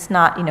it's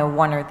not, you know,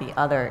 one or the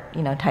other,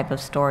 you know, type of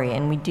story.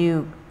 And we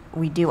do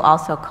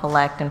also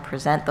collect and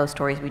present those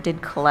stories. We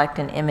did collect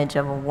an image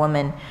of a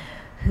woman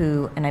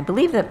who, and I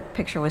believe the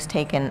picture was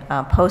taken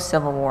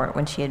post-Civil War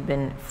when she had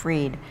been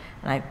freed.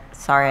 And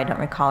sorry, I don't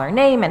recall her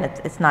name, and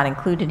it's not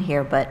included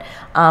here, but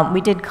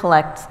we did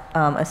collect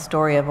a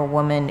story of a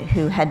woman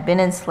who had been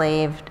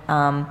enslaved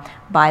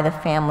by the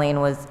family and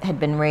had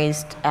been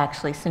raised,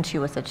 actually, since she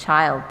was a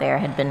child there,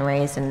 had been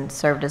raised and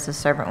served as a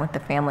servant with the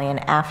family.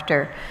 And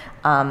after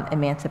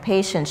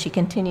emancipation, she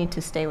continued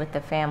to stay with the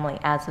family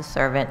as a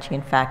servant. She,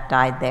 in fact,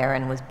 died there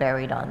and was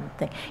buried on the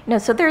thing. You know,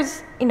 so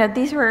there's, you know,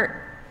 these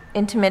were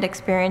intimate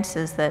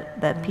experiences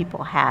that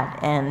people had,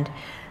 and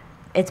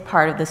it's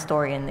part of the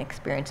story and the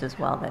experience as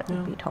well that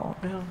would be told.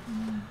 Yeah.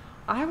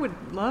 I would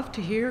love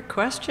to hear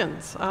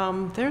questions.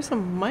 There's a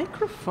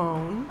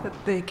microphone that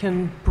they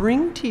can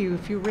bring to you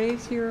if you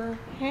raise your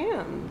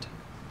hand.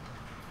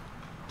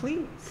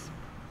 Please.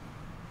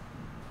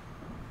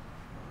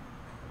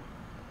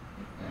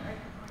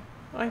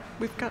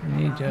 We've got... I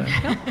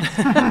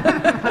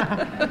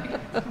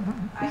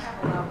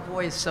have a loud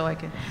voice, so I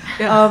can.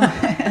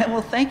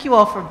 Well, thank you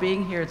all for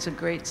being here. It's a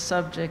great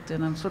subject,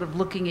 and I'm sort of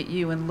looking at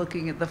you and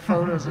looking at the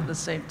photos at the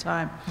same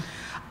time.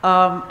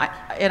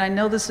 And I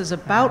know this is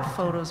about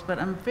photos, but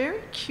I'm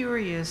very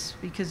curious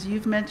because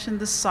you've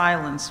mentioned the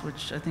silence,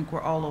 which I think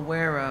we're all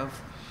aware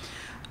of.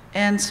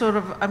 And sort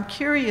of, I'm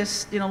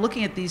curious, you know,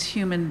 looking at these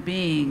human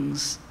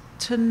beings,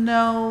 to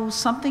know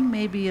something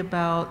maybe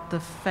about the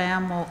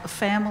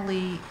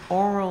family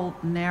oral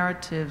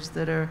narratives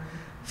that are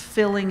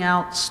filling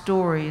out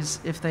stories,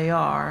 if they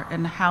are,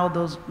 and how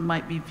those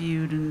might be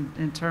viewed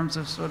in terms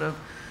of sort of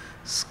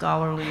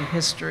scholarly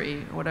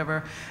history or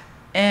whatever.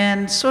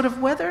 And sort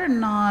of whether or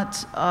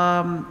not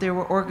there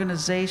were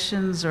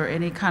organizations or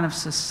any kind of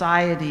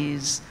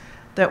societies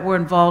that were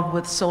involved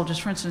with soldiers.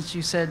 For instance,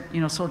 you said, you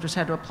know, soldiers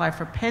had to apply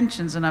for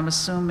pensions, and I'm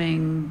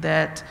assuming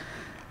that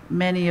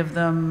many of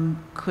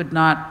them could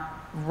not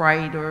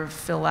write or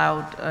fill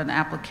out an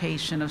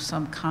application of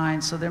some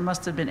kind. So there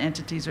must have been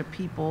entities or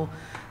people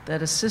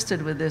that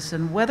assisted with this,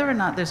 and whether or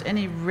not there's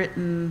any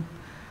written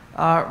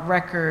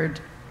record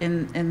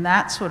in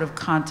that sort of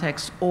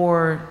context,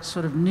 or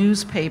sort of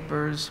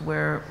newspapers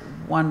where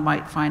one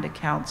might find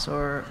accounts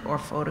or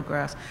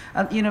photographs.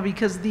 You know,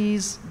 because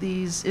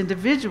these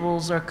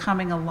individuals are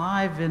coming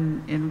alive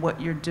in what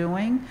you're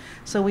doing.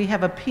 So we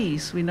have a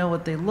piece, we know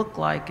what they look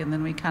like, and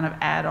then we kind of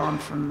add on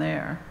from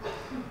there.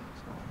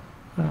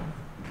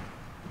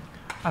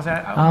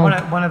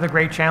 One of the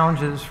great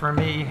challenges for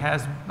me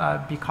has,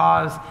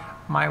 because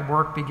my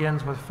work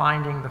begins with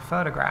finding the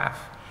photograph,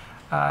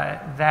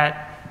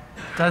 that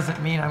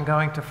doesn't mean I'm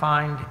going to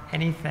find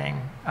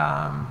anything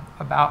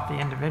about the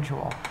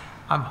individual.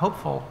 I'm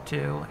hopeful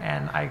to,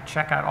 and I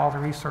check out all the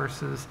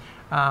resources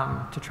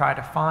to try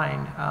to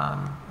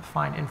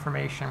find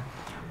information.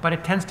 But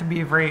it tends to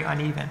be very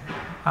uneven.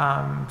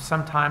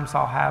 Sometimes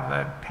I'll have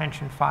a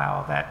pension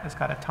file that has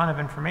got a ton of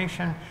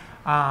information.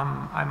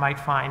 I might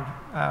find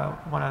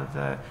one of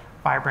the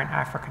vibrant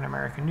African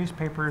American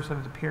newspapers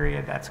of the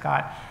period that's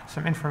got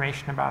some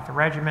information about the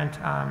regiment.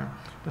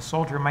 The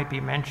soldier might be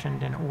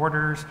mentioned in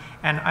orders,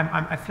 and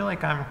I feel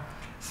like I'm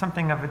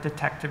something of a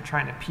detective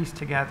trying to piece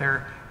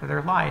together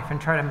their life and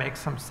try to make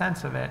some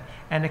sense of it.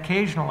 And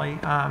occasionally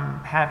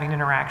having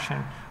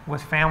interaction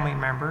with family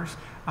members.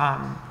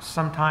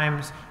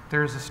 Sometimes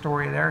there's a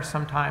story there,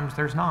 sometimes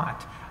there's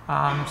not.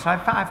 So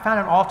I found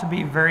it all to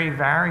be very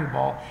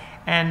variable.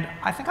 And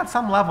I think on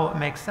some level it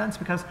makes sense,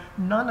 because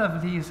none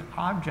of these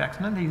objects,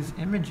 none of these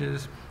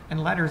images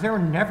and letters, they were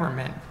never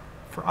meant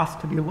for us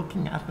to be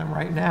looking at them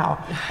right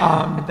now.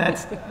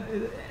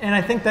 And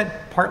I think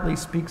that partly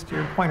speaks to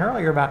your point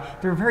earlier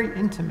about they're very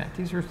intimate.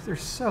 They're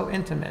so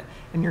intimate,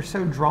 and you're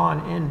so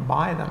drawn in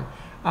by them.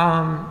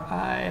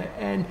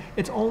 And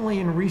it's only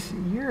in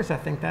recent years, I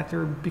think, that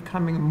they're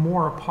becoming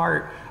more a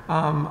part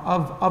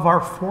of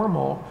our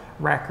formal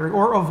record,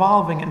 or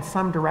evolving in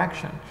some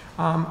direction.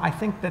 I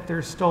think that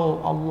there's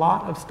still a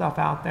lot of stuff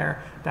out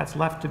there that's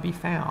left to be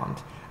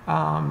found.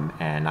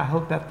 And I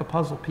hope that the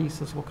puzzle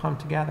pieces will come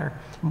together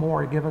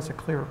more to give us a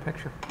clearer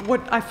picture.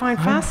 What I find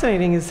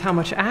fascinating is how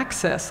much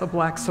access a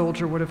black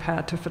soldier would have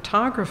had to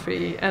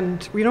photography.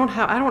 And I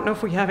don't know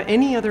if we have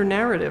any other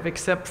narrative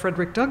except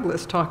Frederick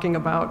Douglass talking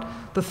about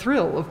the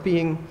thrill of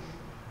being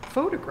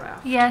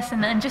photographed. Yes,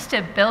 and just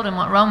to build on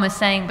what Ron was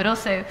saying, but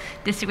also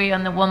disagree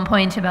on the one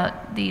point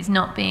about these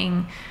not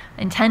being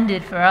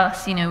intended for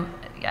us,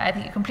 I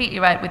think you're completely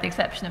right, with the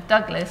exception of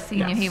Douglass.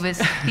 He's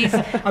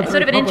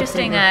sort of an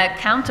interesting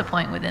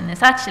counterpoint within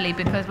this, actually,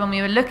 because when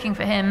we were looking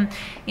for him,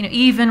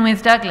 even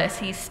with Douglass,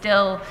 he's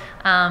still,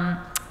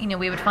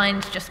 we would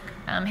find just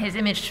his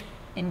image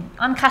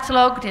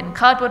uncatalogued in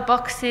cardboard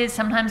boxes,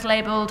 sometimes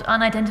labeled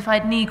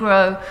unidentified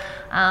Negro.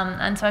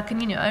 And so I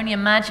can only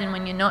imagine,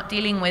 when you're not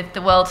dealing with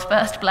the world's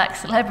first black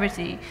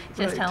celebrity,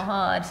 just how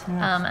hard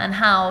and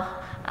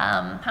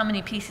how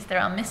many pieces there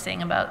are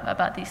missing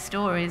about these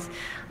stories.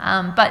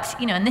 But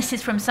and this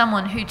is from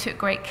someone who took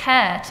great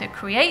care to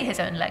create his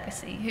own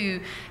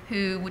legacy,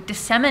 who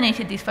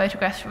disseminated these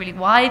photographs really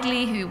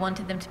widely, who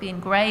wanted them to be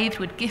engraved,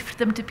 would gift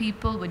them to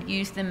people, would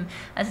use them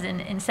as an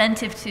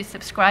incentive to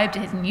subscribe to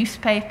his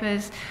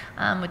newspapers,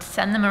 would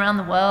send them around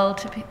the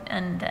world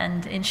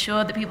and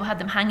ensure that people had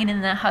them hanging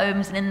in their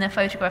homes and in their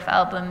photograph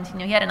albums.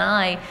 He had an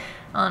eye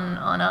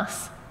on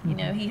us.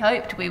 He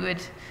hoped we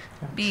would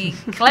be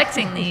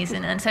collecting these,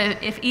 and so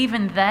if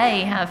even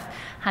they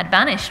had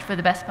vanished for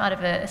the best part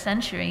of a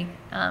century,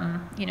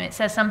 it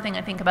says something,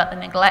 I think, about the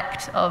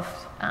neglect of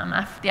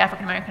the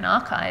African American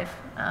archive,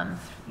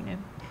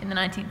 in the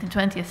 19th and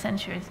 20th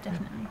centuries,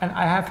 definitely. And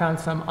I have found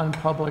some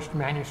unpublished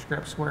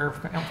manuscripts where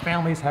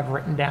families have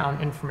written down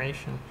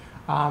information.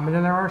 And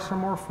then there are some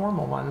more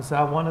formal ones.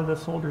 One of the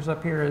soldiers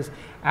up here is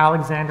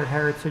Alexander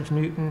Heritage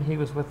Newton. He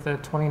was with the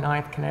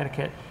 29th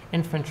Connecticut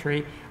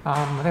Infantry.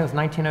 I think it was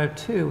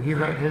 1902. He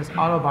wrote his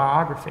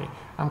autobiography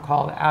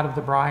called Out of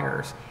the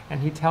Briars, and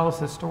he tells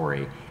his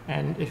story.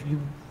 And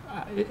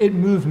it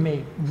moved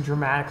me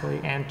dramatically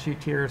and to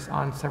tears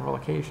on several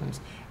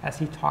occasions as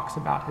he talks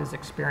about his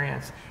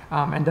experience,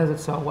 and does it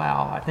so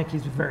well. I think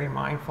he's very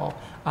mindful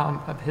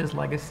of his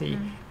legacy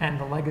and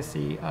the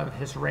legacy of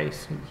his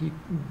race. He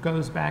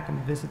goes back and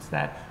visits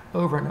that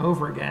over and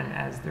over again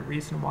as the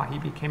reason why he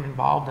became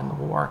involved in the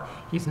war.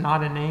 He's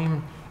not a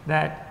name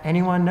that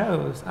anyone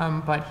knows,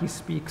 but he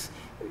speaks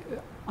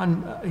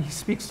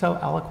so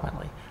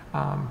eloquently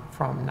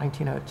from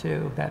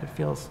 1902 that I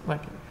feel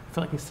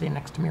like he's sitting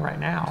next to me right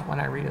now when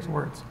I read his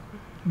words.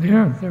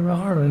 There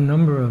are a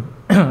number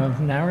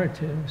of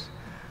narratives,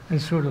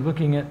 and sort of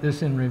looking at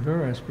this in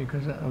reverse,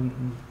 because a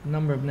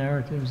number of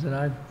narratives that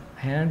I've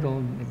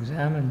handled,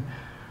 examined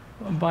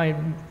by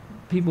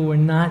people were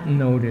not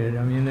noted.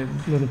 I mean, the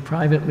little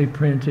privately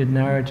printed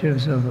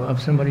narratives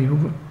of somebody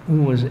who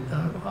was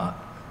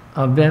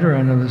a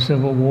veteran of the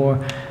Civil War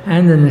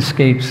and an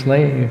escaped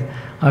slave.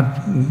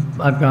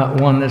 I've got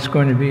one that's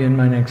going to be in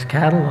my next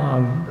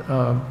catalog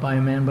by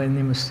a man by the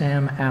name of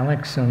Sam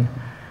Alexson,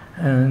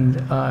 and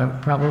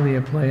probably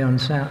a play on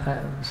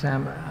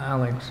Sam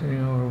Alex,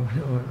 or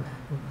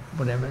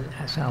whatever,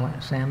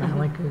 Sam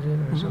Alec is it,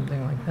 or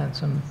something like that,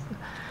 some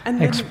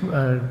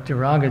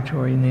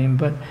derogatory name.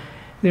 But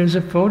there's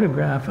a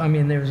photograph,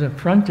 there's a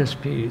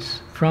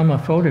frontispiece from a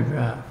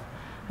photograph.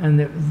 And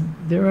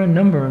there are a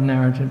number of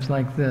narratives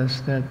like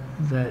this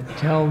that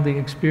tell the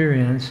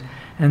experience,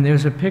 and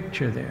there's a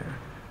picture there.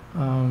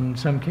 In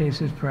some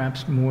cases,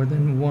 perhaps more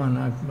than one.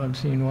 I've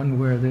seen one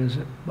where there's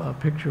a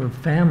picture of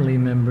family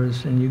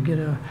members, and you get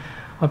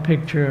a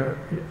picture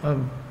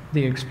of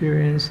the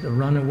experience, the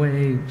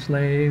runaway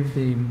slave,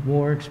 the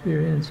war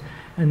experience,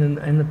 and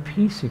the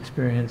peace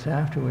experience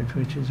afterwards,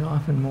 which is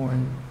often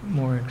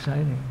more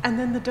exciting. And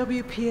then the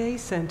WPA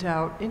sent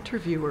out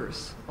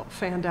interviewers,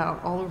 fanned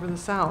out all over the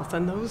South,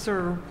 and those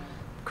are,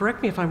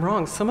 correct me if I'm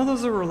wrong, some of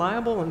those are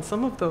reliable and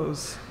some of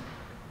those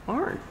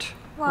aren't.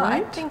 Well,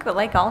 right? I think,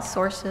 like all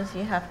sources,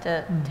 you have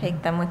to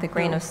take them with a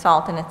grain of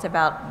salt, and it's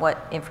about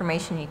what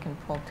information you can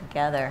pull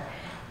together.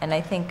 And I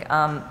think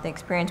the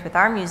experience with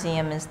our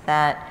museum is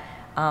that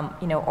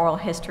oral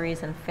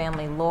histories and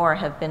family lore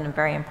have been a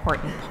very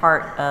important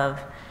part of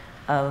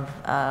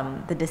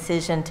the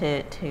decision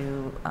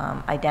to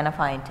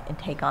identify and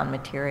take on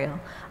material.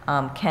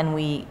 Can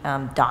we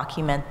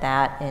document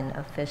that in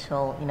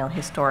official,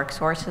 historic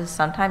sources?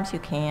 Sometimes you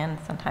can,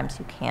 sometimes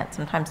you can't.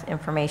 Sometimes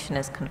information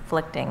is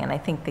conflicting, and I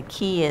think the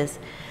key is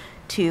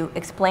to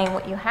explain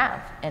what you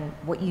have and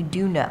what you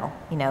do know.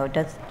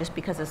 Just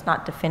because it's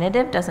not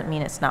definitive doesn't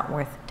mean it's not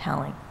worth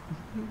telling.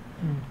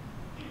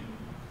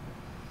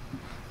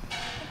 I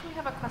think we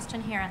have a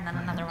question here and then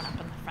another one up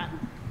in the front.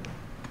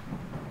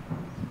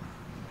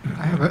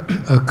 I have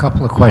a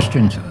couple of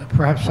questions.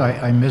 Perhaps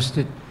I missed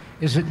it.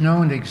 Is it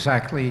known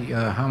exactly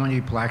how many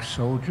black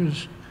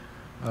soldiers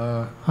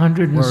were in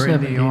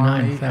the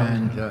Army,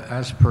 and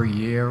as per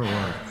year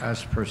or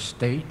as per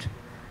state?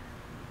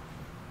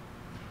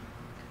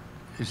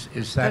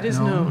 Is that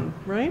known,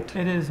 right?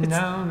 It is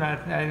known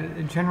that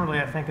generally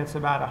I think it's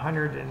about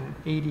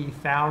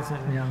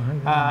 180,000.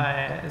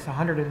 Yeah, It's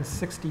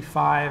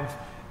 165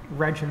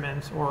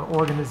 regiments or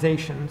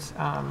organizations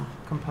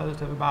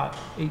composed of about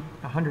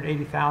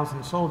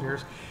 180,000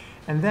 soldiers,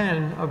 and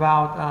then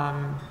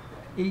about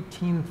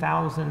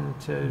 18,000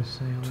 to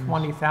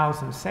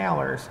 20,000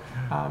 sailors.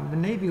 The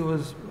Navy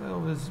was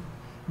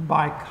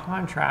by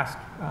contrast,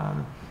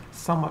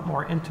 somewhat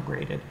more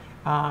integrated.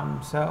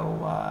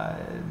 So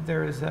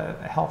there is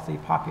a healthy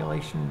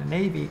population in the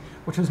Navy,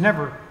 which was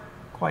never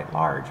quite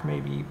large,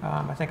 maybe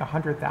I think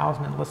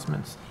 100,000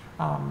 enlistments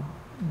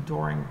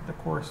during the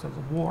course of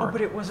the war. Oh,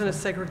 but it wasn't a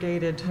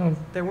segregated,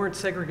 they weren't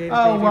segregated.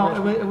 Oh, Navy well,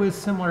 regiment. it was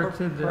similar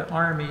to the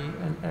Army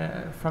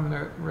from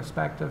the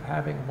respect of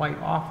having white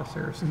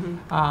officers.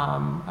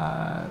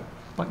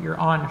 But you're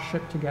on a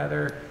ship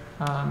together.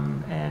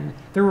 And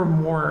there were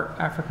more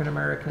African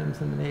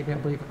Americans in the Navy, I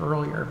believe,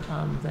 earlier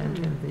than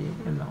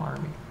in the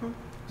Army.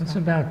 It's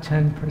about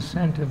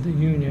 10% of the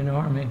Union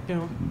Army.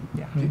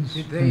 Yeah.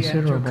 Did they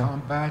enter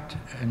combat?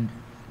 And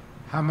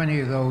how many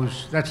of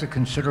those, that's a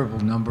considerable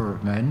number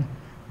of men,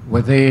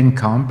 were they in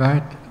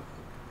combat?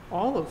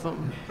 All of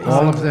them.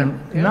 All of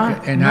them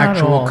Not in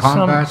actual all.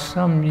 combat?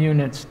 Some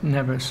units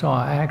never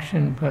saw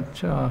action, but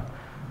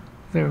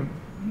there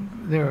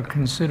are a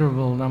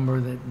considerable number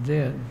that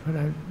did.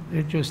 But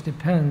it just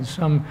depends.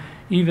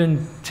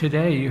 Even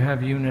today, you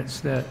have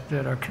units that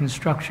are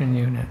construction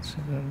units.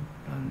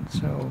 And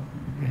so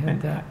you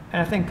had that.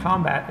 And I think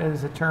combat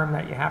is a term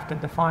that you have to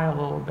define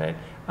a little bit.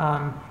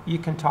 You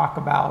can talk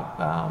about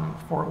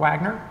Fort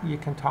Wagner, you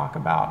can talk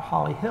about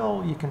Holly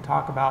Hill, you can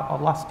talk about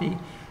Olustee,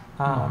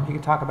 you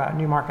can talk about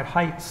Newmarket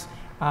Heights.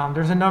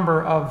 There's a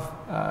number of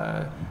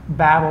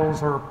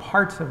battles or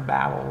parts of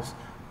battles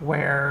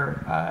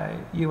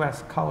where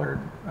U.S. colored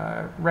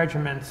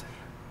regiments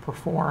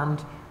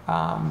performed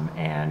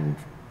and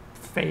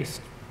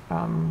faced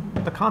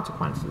the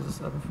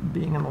consequences of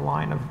being in the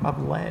line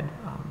of lead,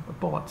 of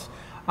bullets.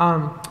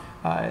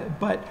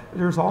 But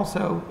there's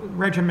also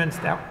regiments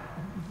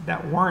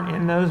that weren't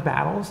in those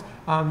battles.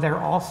 They're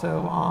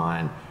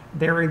also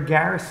they're in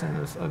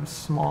garrisons of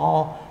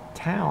small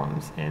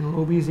towns in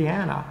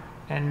Louisiana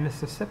and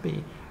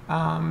Mississippi.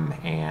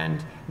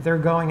 And they're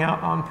going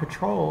out on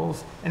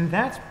patrols, and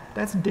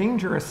that's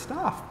dangerous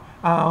stuff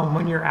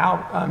when you're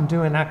out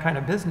doing that kind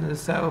of business.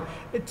 So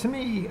to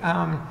me,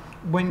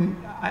 when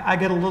I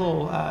get a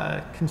little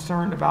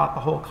concerned about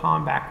the whole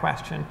combat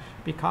question,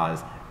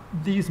 because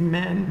these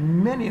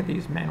men, many of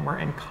these men were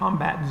in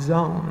combat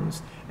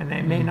zones, and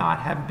they may not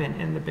have been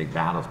in the big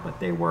battles, but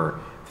they were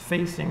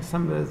facing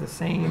some of the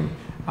same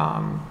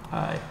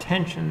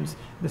tensions,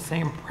 the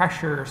same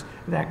pressures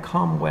that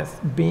come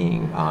with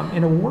being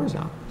in a war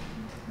zone.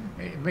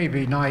 It may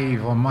be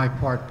naive on my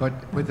part,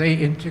 but were they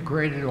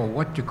integrated, or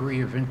what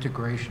degree of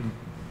integration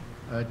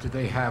did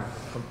they have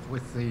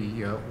with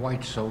the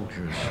white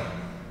soldiers?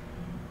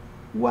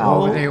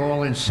 Well, or were they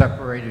all in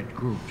separated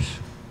groups?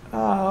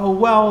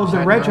 Well, the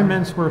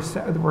regiments were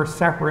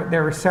separate.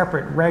 There were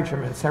separate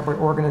regiments, separate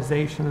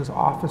organizations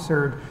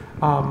officered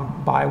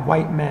by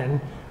white men.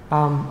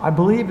 I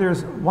believe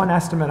there's one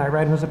estimate I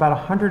read, it was about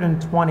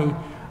 120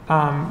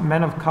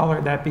 men of color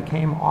that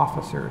became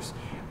officers.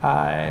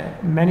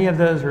 Many of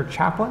those are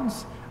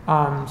chaplains,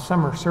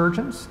 some are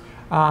surgeons.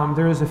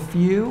 There's a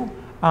few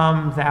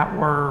that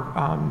were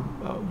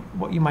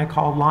what you might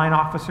call line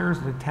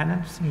officers,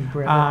 lieutenants,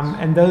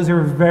 and those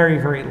are very,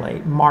 very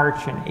late,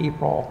 March and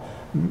April,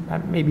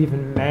 maybe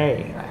even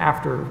May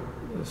after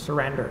the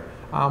surrender,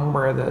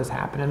 where those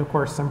happen. And of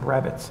course some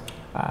brevets,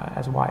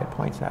 as Wyatt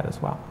points out as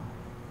well.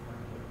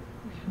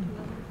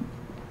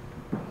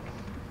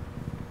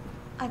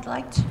 I'd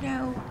like to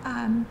know,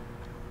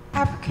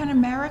 African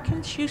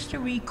Americans used to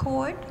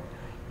record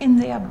in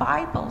their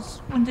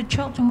Bibles when the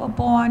children were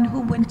born,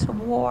 who went to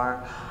war,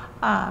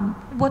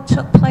 what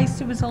took place.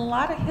 There was a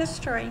lot of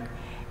history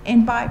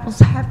in Bibles.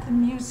 Have the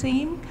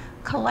museum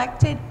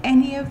collected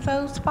any of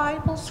those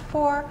Bibles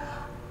for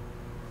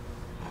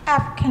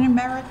African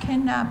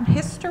American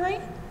history?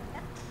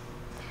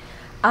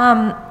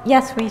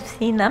 Yes, we've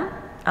seen them.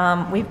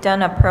 We've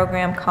done a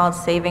program called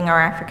Saving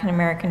Our African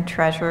American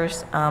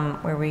Treasures,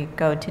 where we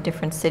go to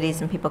different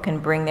cities and people can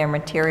bring their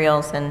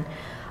materials, and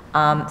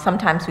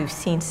sometimes we've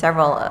seen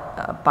several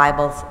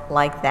Bibles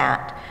like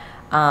that,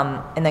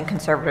 and then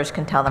conservators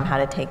can tell them how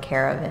to take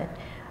care of it.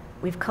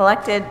 We've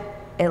collected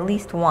at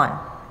least one.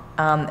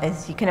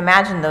 As you can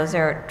imagine, those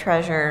are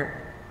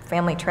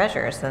family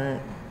treasures,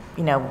 and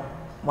you know,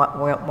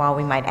 while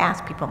we might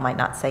ask, people might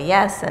not say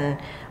yes, and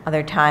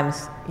other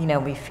times, you know,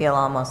 we feel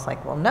almost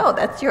like, well, no,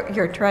 that's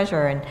your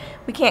treasure, and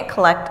we can't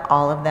collect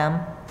all of them.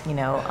 You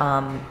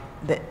know,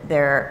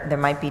 there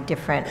might be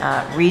different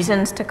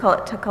reasons to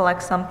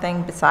collect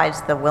something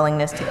besides the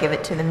willingness to give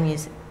it to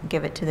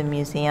the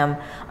museum,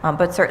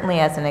 but certainly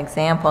as an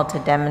example to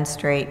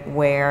demonstrate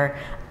where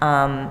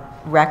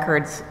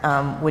records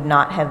would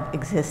not have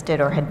existed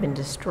or had been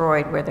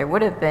destroyed, where there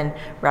would have been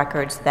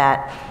records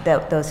that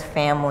those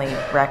family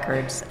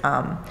records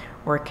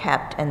were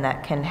kept, and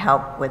that can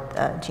help with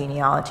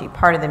genealogy.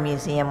 Part of the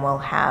museum will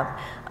have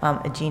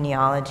a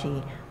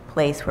genealogy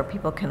place where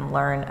people can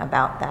learn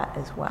about that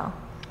as well.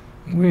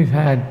 We've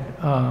had,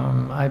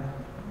 I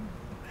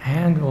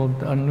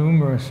handled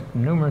numerous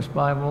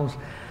Bibles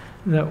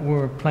that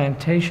were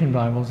plantation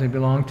Bibles. They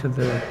belonged to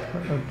the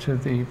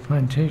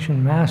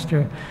plantation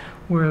master,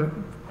 where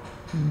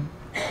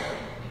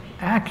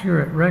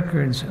accurate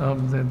records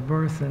of the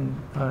birth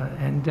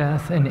and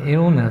death and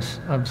illness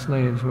of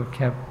slaves were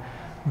kept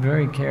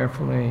very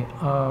carefully.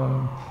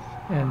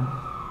 And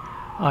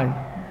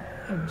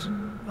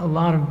a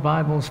lot of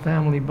Bibles,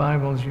 family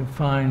Bibles, you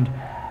find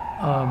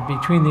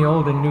between the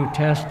Old and New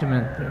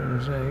Testament,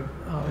 there's a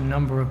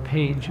number of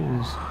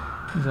pages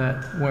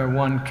where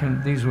one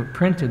can, these were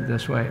printed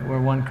this way, where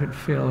one could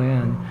fill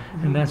in.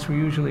 And that's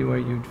usually where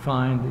you'd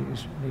find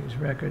these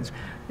records.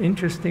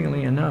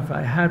 Interestingly enough,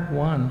 I had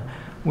one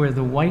where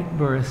the white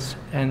births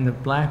and the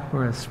black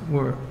births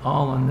were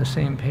all on the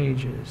same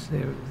pages.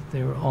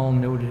 They were all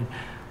noted.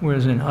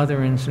 Whereas in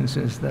other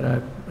instances that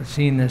I've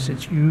seen this,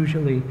 it's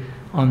usually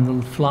on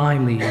the fly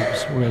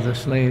leaves where the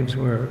slaves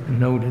were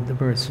noted, the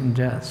births and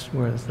deaths,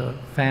 whereas the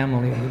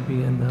family would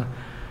be in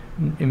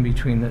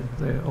between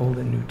the Old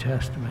and New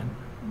Testament.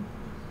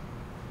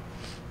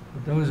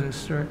 But those are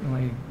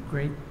certainly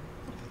great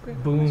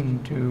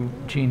boon to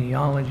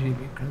genealogy,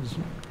 because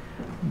you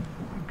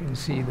can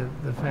see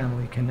the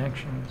family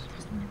connections.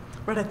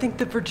 Right, I think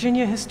the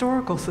Virginia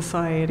Historical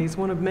Society is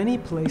one of many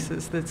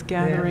places that's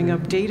gathering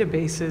up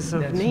databases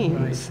of names.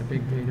 Right, it's a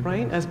big database.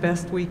 Right, as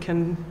best we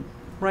can,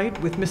 right,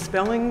 with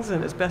misspellings,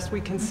 and as best we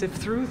can sift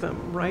through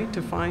them, right,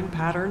 to find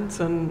patterns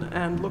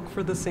and look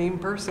for the same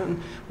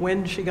person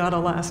when she got a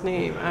last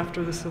name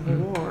after the Civil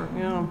War.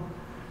 Yeah.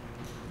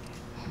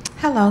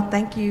 Hello,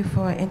 thank you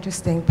for an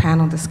interesting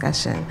panel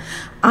discussion.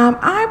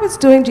 I was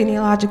doing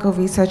genealogical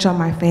research on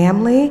my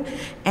family,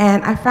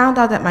 and I found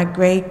out that my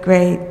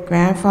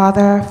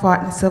great-great-grandfather fought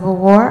in the Civil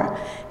War.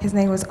 His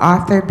name was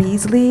Arthur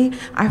Beasley.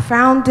 I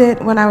found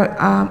it when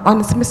on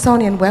the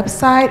Smithsonian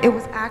website. It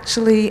was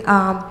actually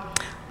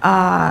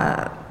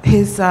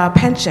his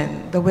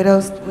pension, the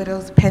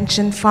widow's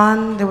pension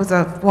fund. There was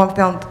a form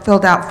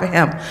filled out for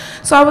him.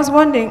 So I was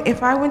wondering,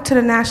 if I went to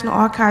the National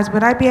Archives,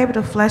 would I be able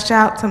to flesh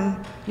out some,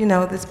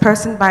 this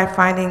person by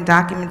finding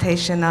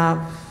documentation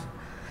of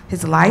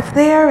his life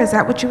there? Is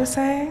that what you were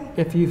saying?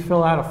 If you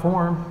fill out a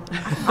form.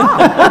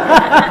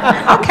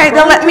 Oh. Okay,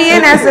 they'll let me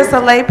in as just a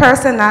lay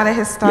person, not a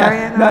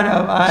historian?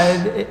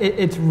 Yeah,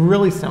 it's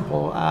really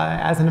simple.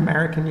 As an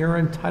American, you're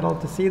entitled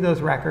to see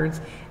those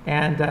records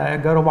and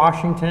go to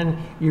Washington.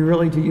 You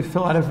really do. You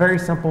fill out a very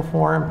simple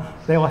form.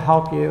 They will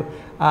help you.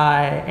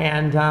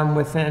 And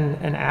within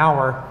an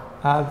hour,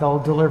 they'll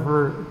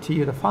deliver to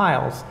you the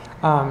files.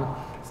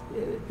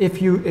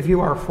 If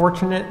you are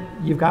fortunate,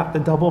 you've got the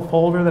double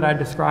folder that I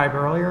described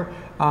earlier.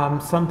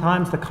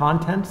 Sometimes the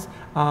contents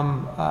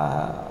of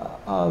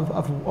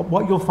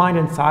what you'll find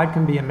inside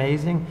can be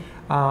amazing.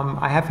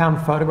 I have found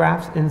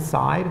photographs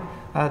inside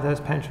those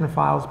pension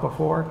files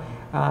before,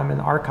 and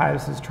the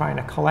archives is trying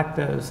to collect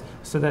those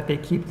so that they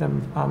keep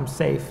them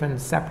safe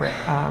and separate.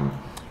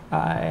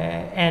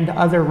 And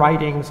other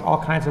writings,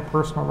 all kinds of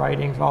personal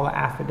writings, all the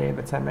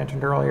affidavits I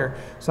mentioned earlier.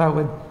 So I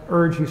would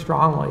urge you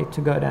strongly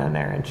to go down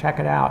there and check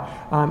it out.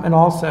 And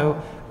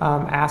also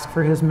ask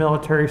for his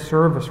military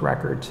service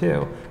record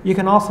too. You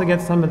can also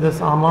get some of this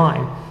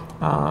online,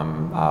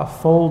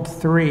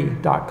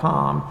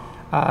 fold3.com,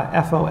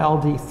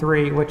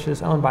 FOLD3, which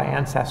is owned by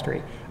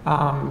Ancestry.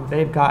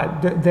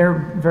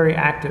 They're very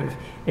active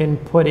in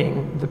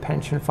putting the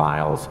pension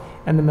files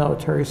and the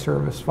military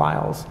service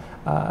files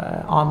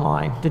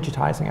online,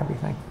 digitizing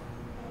everything.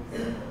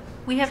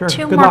 We have Sure.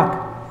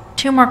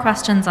 two more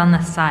questions on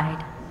this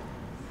side.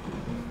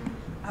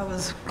 I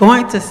was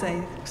going to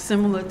say,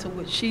 similar to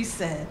what she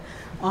said,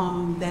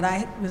 that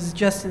I was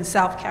just in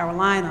South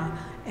Carolina,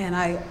 and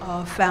I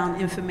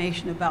found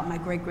information about my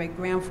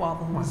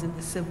great-great-grandfather who was in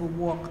the Civil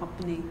War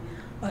Company,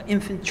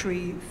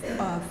 Infantry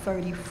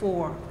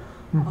 34,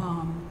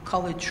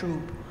 colored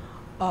troop.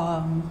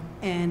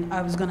 And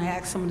I was going to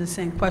ask some of the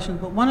same questions,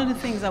 but one of the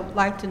things I would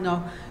like to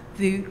know,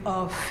 the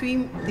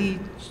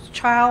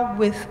child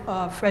with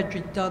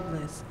Frederick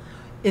Douglass,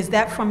 is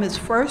that from his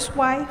first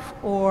wife,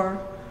 or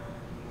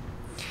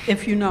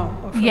if you know?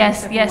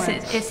 Yes,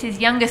 it's his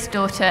youngest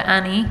daughter,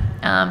 Annie,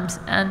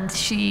 and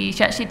she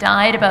actually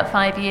died about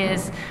 5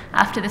 years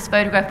after this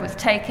photograph was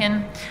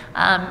taken.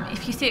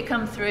 If you see it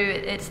come through,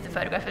 it's the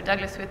photograph of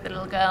Douglas with the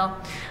little girl,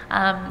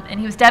 and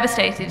he was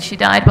devastated. She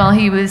died while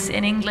he was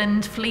in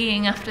England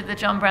fleeing after the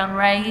John Brown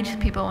raid.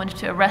 People wanted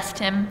to arrest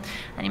him,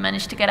 and he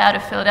managed to get out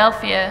of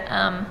Philadelphia,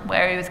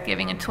 where he was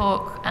giving a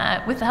talk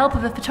with the help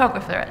of a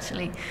photographer,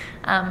 actually.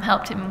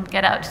 Helped him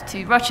get out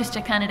to Rochester,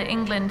 Canada,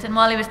 England, and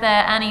while he was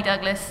there, Annie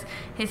Douglas,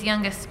 his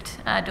youngest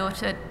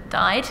daughter,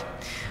 died.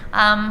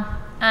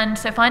 And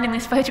so finding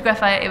this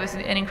photograph, it was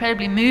an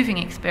incredibly moving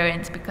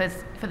experience,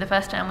 because for the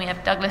first time we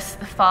have Douglas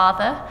the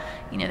father.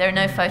 There are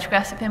no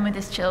photographs of him with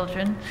his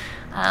children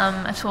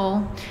at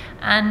all.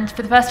 And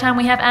for the first time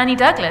we have Annie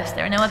Douglas.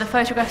 There are no other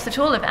photographs at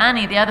all of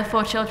Annie. The other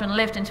 4 children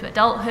lived into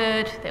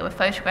adulthood. They were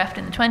photographed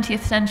in the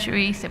 20th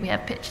century, so we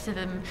have pictures of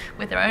them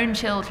with their own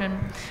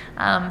children.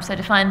 So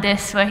to find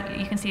this, where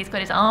you can see he's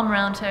got his arm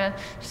around her,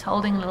 just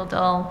holding a little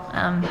doll,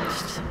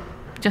 just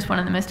just one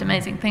of the most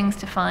amazing things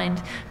to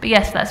find. But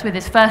yes, that's with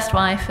his first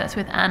wife, that's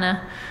with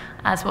Anna,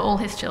 as were all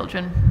his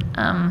children.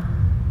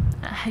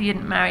 He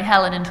didn't marry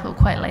Helen until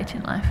quite late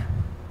in life.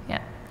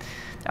 Yeah.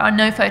 There are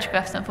no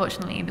photographs,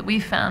 unfortunately, that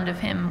we've found of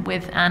him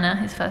with Anna,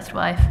 his first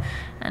wife,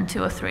 and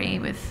 2 or 3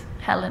 with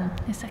Helen,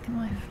 his second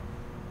wife.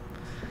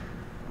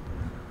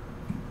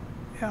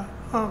 Yeah,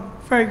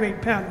 very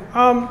great panel.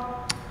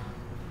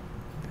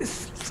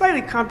 It's a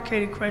slightly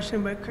complicated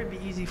question, but it could be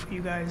easy for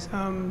you guys.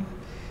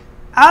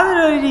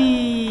 Out of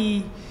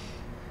the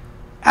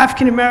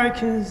African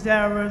Americans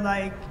that were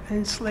like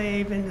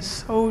enslaved and the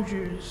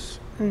soldiers,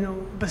 you know,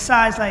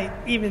 besides like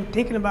even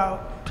thinking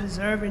about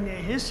preserving their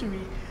history,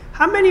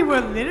 how many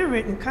were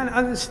literate and kind of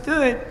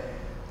understood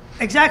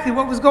exactly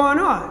what was going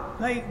on?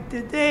 Like,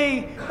 did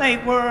they,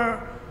 like,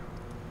 were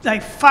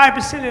like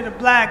 5% of the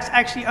blacks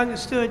actually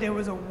understood there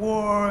was a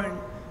war and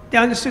they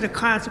understood the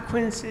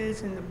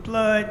consequences and the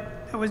blood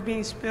that was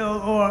being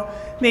spilled, or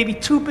maybe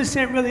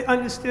 2% really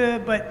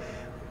understood, but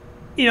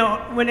you know,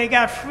 when they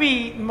got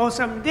free, most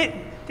of them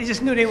didn't. They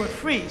just knew they were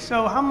free.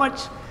 So how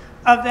much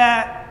of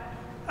that,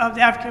 of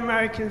the African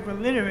Americans were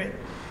literate?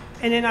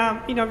 And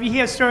then, you know, we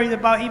hear stories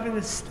about even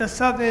the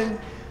Southern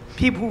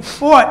people who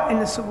fought in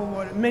the Civil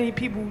War. Many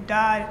people who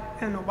died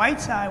on the white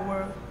side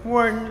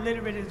weren't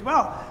literate as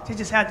well. They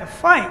just had to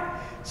fight.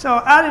 So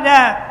out of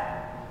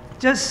that,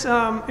 just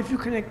if you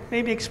can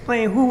maybe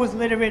explain who was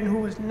literate and who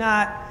was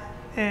not.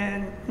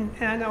 And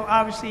I know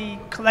obviously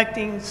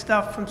collecting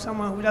stuff from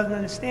someone who doesn't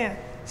understand,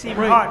 it's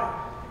even harder.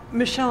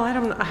 Michele, I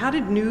don't know, how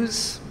did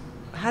news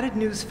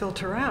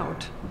filter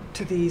out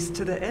to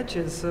the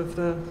edges of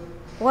the...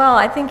 Well,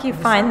 I think you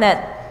find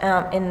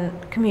that in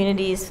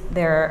communities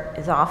there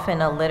is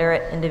often a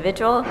literate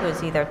individual who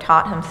has either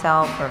taught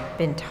himself or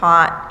been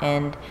taught,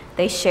 and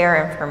they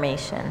share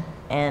information.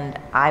 And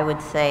I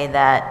would say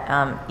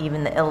that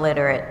even the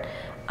illiterate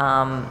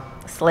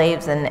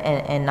slaves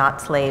and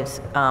not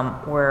slaves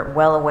were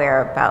well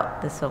aware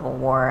about the Civil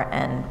War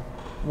and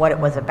what it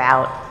was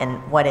about and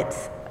what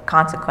its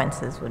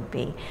consequences would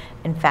be.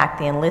 In fact,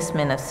 the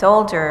enlistment of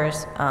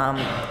soldiers,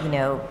 you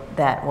know,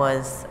 that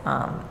was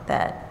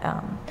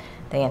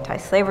the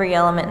anti-slavery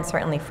element, and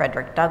certainly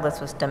Frederick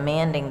Douglass was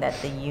demanding that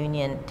the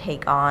Union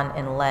take on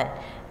and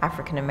let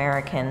African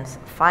Americans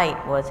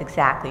fight, was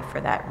exactly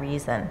for that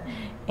reason.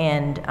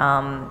 And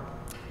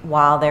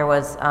while there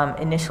was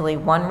initially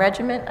one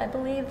regiment, I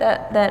believe,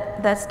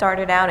 that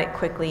started out, it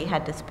quickly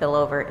had to spill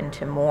over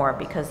into more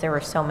because there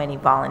were so many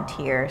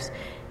volunteers.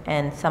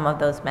 And some of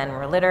those men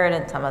were literate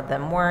and some of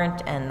them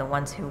weren't, and the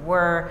ones who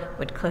were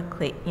would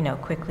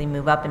quickly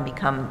move up and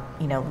become,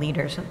 you know,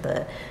 leaders of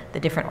the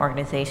different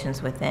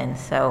organizations within.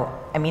 So,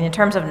 I mean, in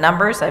terms of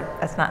numbers,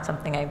 that's not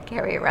something I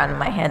carry around in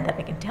my head that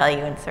I can tell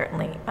you, and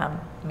certainly,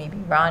 maybe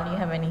Ron, do you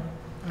have any?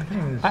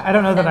 I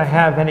don't know that I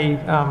have any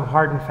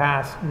hard and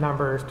fast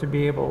numbers to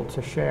be able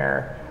to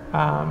share,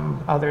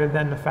 other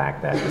than the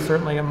fact that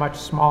certainly a much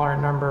smaller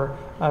number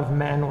of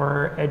men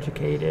were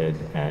educated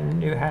and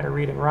knew how to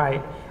read and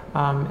write.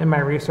 In my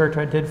research,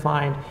 I did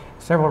find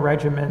several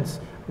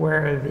regiments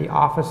where the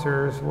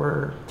officers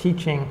were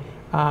teaching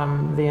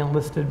the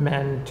enlisted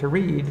men to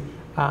read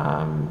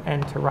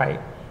and to write.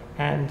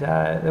 And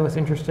it was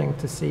interesting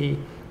to see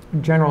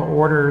general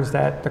orders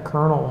that the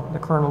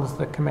colonel's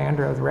the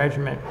commander of the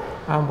regiment,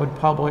 would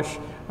publish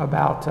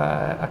about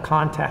a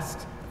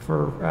contest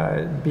for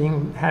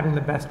having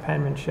the best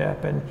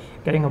penmanship and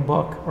getting a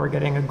book or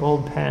getting a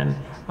gold pen,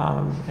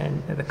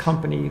 and the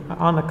company,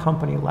 on the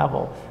company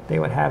level, they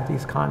would have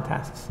these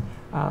contests.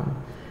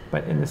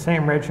 But in the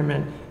same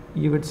regiment,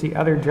 you would see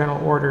other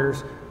general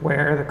orders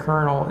where the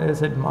colonel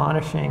is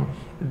admonishing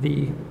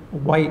the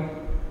white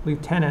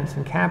lieutenants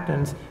and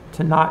captains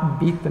to not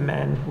beat the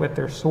men with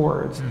their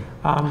swords,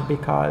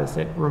 because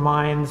it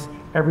reminds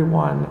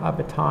everyone of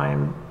a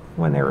time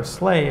when they were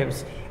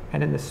slaves,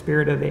 and in the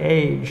spirit of the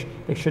age,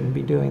 they shouldn't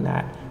be doing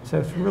that. So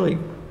it's really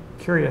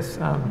curious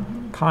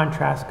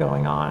contrast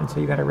going on. So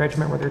you've got a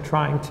regiment where they're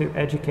trying to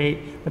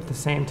educate, but at the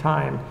same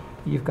time,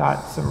 you've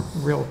got some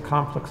real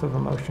conflicts of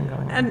emotion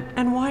going on.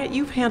 And Wyatt,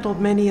 you've handled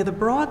many of the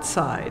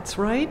broadsides,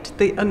 right?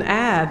 An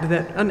ad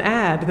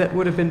that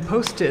would have been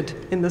posted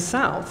in the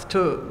South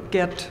to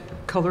get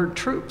colored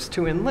troops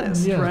to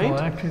enlist, right?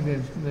 Well,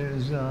 actually,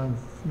 there's a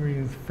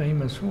very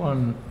famous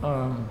one.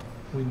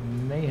 We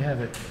may have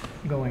it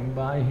going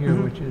by here,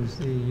 which is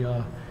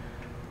the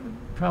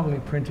probably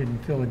printed in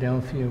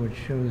Philadelphia, which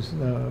shows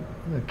the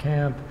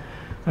camp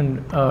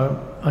and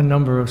a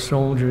number of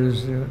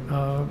soldiers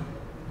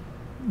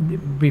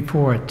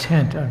before a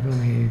tent, I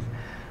believe.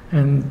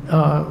 And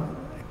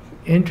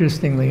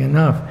interestingly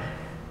enough,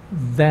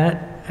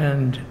 that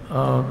and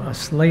a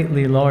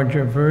slightly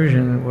larger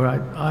version, where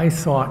I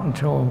thought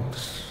until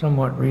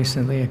somewhat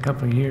recently, a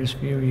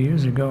few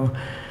years ago,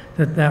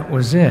 that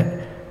was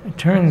it. It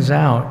turns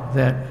out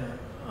that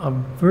a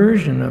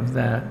version of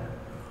that,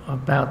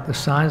 about the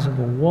size of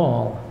a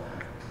wall,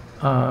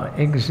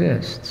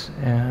 exists,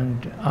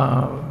 and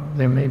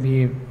there may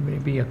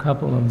be a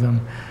couple of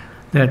them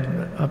that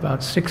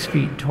about 6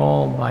 feet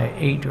tall by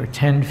 8 or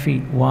 10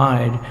 feet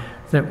wide,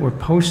 that were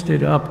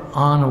posted up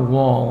on a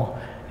wall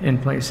in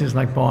places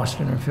like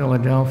Boston or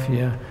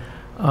Philadelphia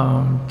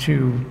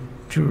to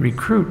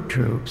recruit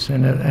troops.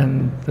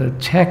 And the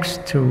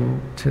text to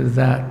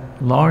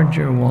that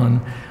larger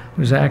one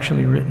was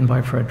actually written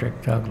by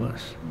Frederick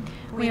Douglass.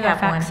 We have a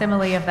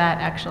facsimile of that,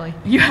 actually.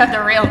 You have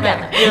the real thing.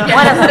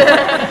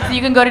 So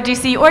you can go to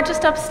DC or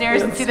just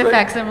upstairs and see the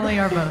facsimile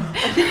or both.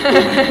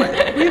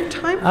 We have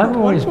time for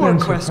one more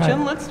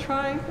question. Let's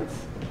try.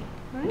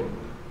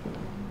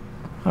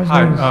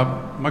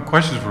 Hi, my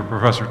question is for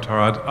Professor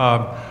Trodd.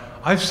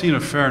 I've seen a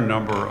fair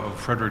number of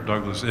Frederick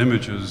Douglass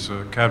images,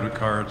 cabinet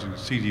cards and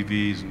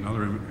CDVs and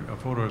other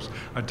photos.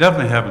 I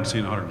definitely haven't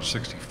seen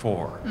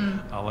 164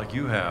 like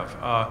you have.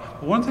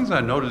 But one of the things I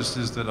noticed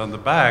is that on the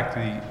back,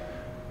 the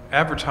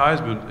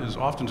advertisement is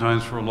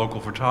oftentimes for a local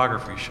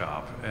photography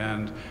shop,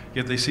 and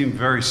yet they seem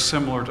very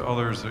similar to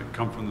others that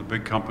come from the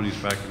big companies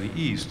back in the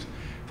East.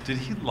 Did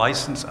he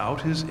license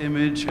out his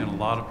image, and a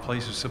lot of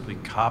places simply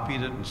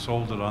copied it and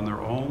sold it on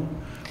their own?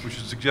 Which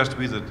would suggest to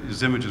me that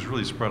his image is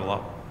really spread a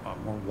lot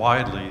more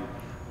widely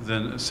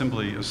than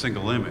simply a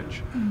single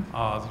image. You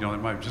know, it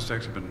might have just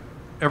actually been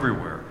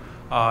everywhere.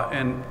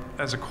 And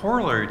as a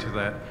corollary to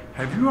that,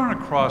 have you run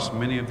across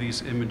many of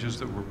these images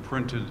that were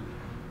printed,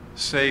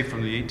 say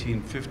from the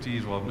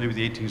 1850s, well, maybe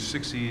the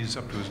 1860s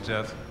up to his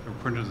death, were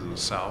printed in the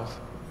South?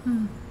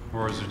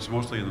 Or is it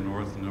mostly in the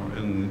North,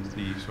 in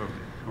the sort of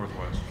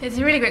Northwest? It's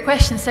a really great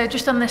question. So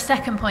just on the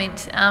second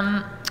point,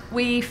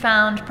 we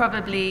found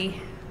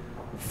probably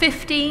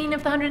 15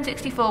 of the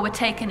 164 were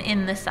taken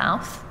in the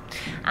South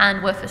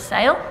and were for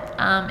sale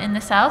in the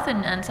South,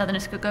 and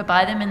Southerners could go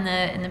buy them in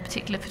the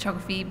particular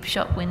photography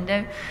shop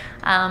window.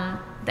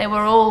 They were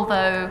all,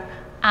 though,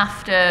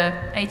 after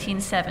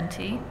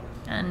 1870,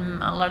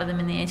 and a lot of them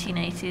in the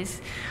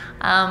 1880s.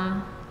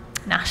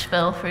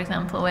 Nashville, for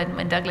example,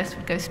 when Douglass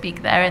would go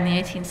speak there in the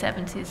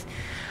 1870s.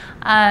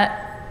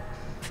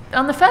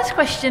 On the first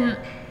question,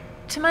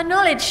 to my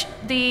knowledge,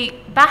 the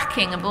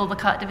backing of all the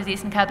carte de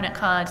visite and cabinet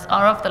cards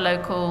are of the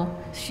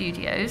local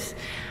studios,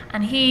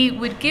 and he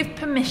would give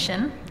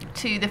permission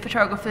to the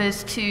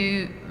photographers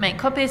to make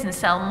copies and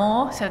sell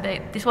more, so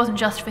this wasn't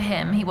just for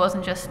him, he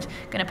wasn't just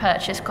going to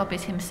purchase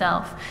copies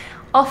himself.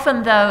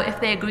 Often, though, if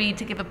they agreed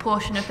to give a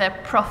portion of their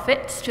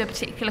profits to a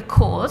particular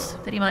cause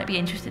that he might be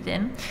interested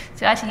in,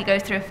 so actually he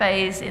goes through a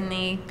phase in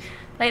the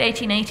late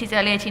 1880s,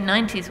 early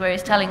 1890s, where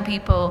he's telling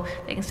people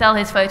they can sell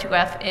his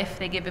photograph if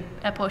they give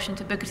a portion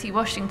to Booker T.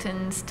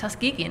 Washington's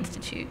Tuskegee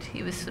Institute.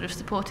 He was sort of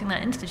supporting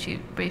that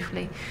institute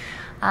briefly.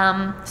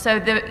 So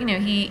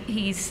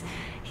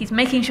he's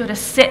making sure to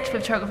sit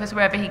with photographers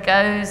wherever he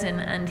goes,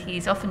 and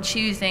he's often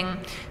choosing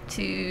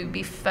to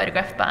be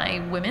photographed by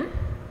women,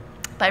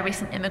 by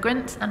recent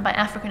immigrants, and by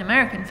African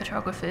American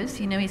photographers.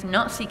 You know, he's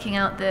not seeking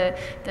out the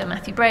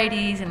Matthew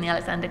Brady's and the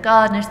Alexander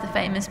Gardners, the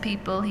famous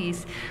people.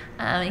 He's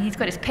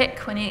got his pick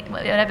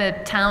whatever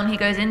town he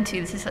goes into.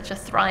 This is such a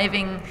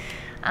thriving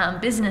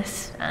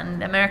business,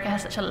 and America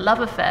has such a love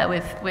affair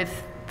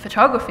with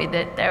photography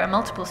that there are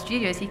multiple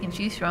studios he can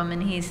choose from,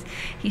 and he's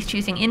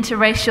choosing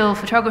interracial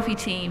photography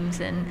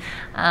teams and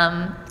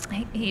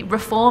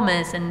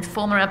reformers and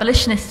former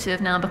abolitionists who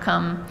have now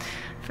become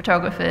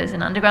photographers,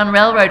 and Underground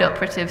Railroad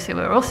operatives who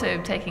are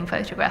also taking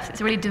photographs.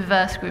 It's a really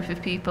diverse group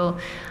of people,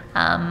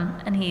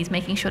 and he's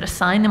making sure to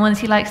sign the ones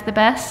he likes the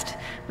best.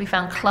 We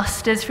found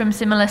clusters from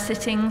similar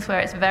sittings where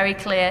it's very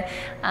clear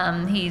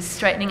he's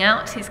straightening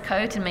out his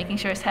coat and making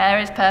sure his hair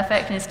is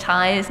perfect and his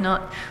tie is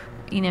not,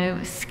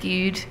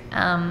 skewed,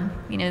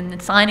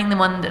 and signing the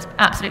one that's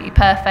absolutely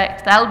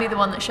perfect. That'll be the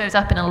one that shows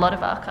up in a lot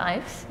of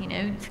archives,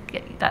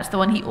 that's the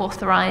one he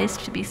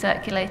authorized to be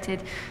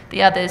circulated.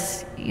 The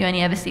others you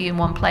only ever see in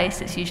one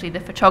place. It's usually the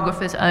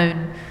photographer's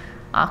own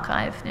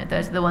archive.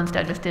 Those are the ones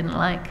Douglass didn't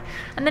like.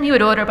 And then he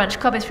would order a bunch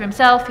of copies for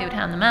himself, he would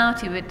hand them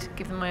out, he would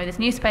give them away with his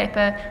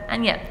newspaper,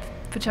 and yet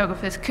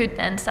photographers could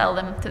then sell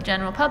them to the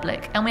general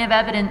public. And we have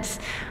evidence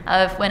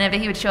of whenever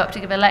he would show up to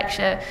give a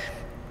lecture,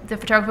 the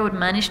photographer would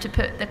manage to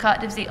put the carte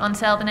de visite on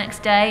sale the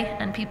next day,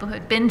 and people who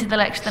had been to the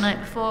lecture the night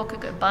before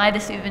could go buy the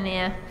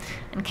souvenir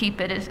and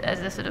keep it as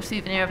a sort of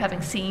souvenir of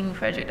having seen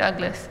Frederick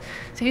Douglass.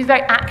 So he was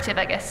very active,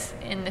 I guess,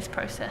 in this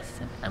process,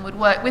 and would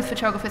work with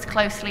photographers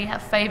closely,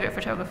 have favorite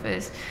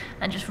photographers,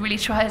 and just really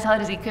try as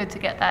hard as he could to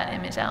get that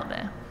image out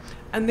there.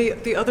 And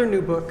the other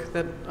new book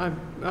that I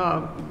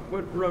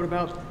wrote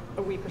about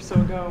a week or so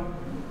ago,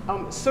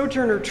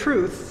 Sojourner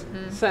Truth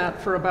sat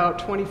for about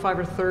 25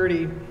 or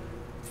 30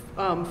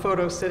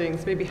 photo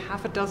sittings, maybe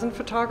half a dozen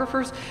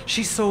photographers.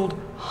 She sold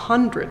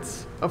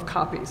hundreds of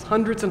copies,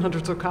 hundreds and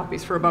hundreds of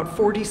copies for about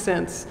 40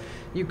 cents.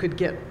 You could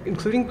get,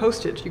 including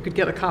postage, you could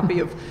get a copy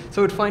of,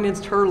 so it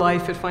financed her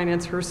life, it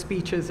financed her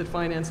speeches, it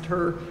financed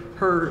her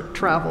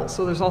travel.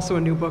 So there's also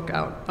a new book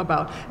out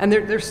about, and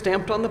they're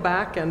stamped on the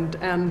back, and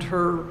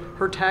her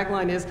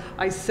tagline is,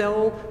 I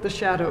sell the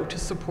shadow to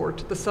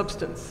support the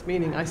substance,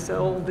 meaning I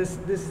sell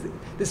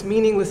this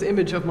meaningless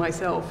image of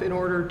myself in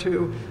order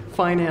to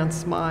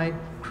finance my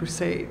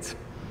crusades.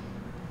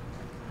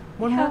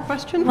 One more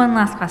question? One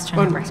last question.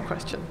 One last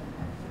question.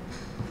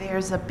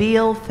 There's a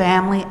Beale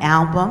family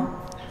album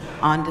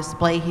on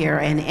display here,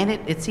 and in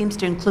it, it seems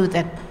to include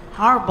that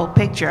horrible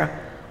picture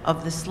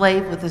of the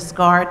slave with the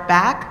scarred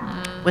back,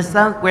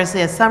 where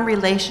there's some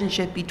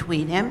relationship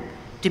between him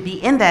to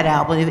be in that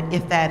album,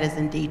 if that is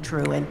indeed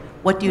true. And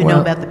what do you know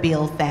about the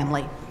Beale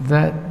family?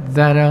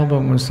 That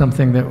album was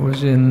something that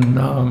was in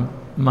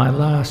my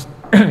last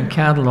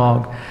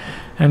catalog,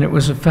 and it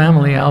was a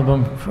family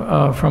album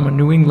from a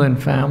New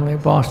England family, a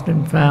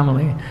Boston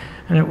family,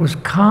 and it was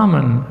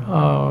common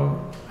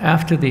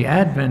after the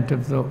advent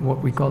of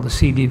what we call the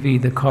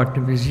CDV, the carte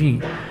de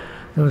visite,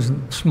 those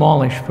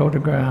smallish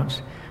photographs.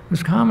 It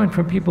was common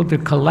for people to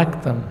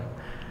collect them.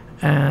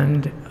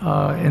 And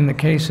in the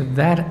case of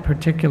that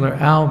particular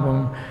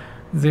album,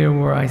 there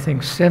were, I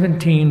think,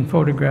 17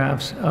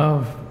 photographs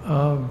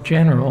of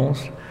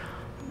generals.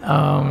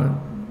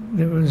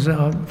 There was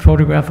a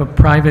photograph of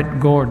Private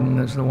Gordon,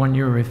 as the one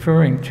you're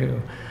referring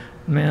to,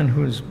 a man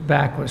whose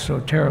back was so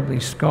terribly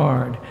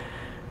scarred.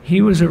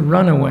 He was a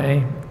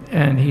runaway,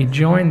 and he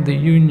joined the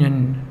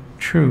Union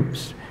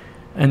troops,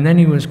 and then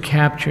he was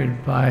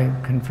captured by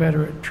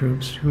Confederate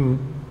troops who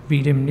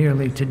beat him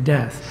nearly to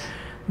death.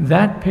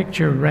 That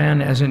picture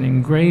ran as an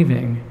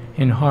engraving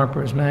in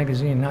Harper's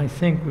Magazine. I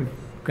think we've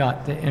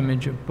got the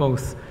image of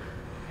both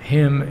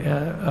him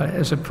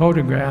as a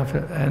photograph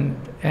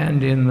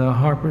and in the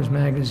Harper's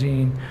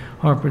Magazine,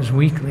 Harper's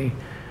Weekly,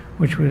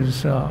 which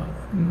was a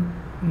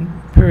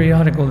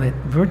periodical that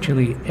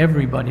virtually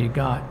everybody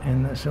got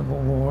in the Civil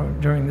War.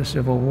 During the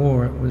Civil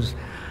War, it was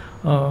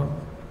the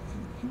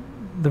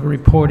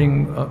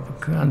reporting,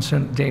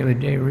 constant day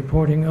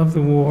reporting of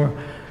the war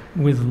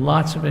with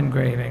lots of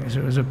engravings.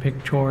 It was a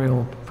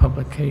pictorial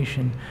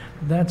publication.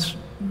 That's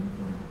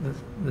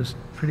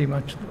pretty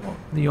much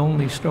the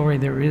only story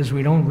there is.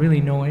 We don't really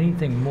know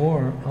anything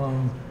more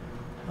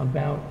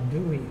about, do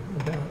we?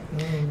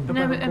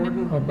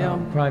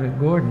 About Private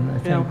Gordon, I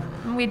think.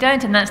 We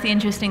don't, and that's the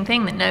interesting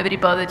thing, that nobody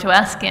bothered to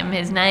ask him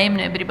his name,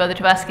 nobody bothered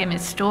to ask him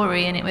his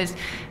story, and it was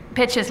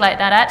pictures like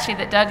that actually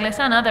that Douglass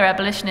and other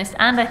abolitionists,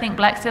 and I think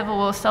black Civil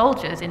War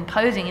soldiers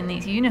posing in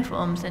these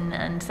uniforms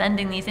and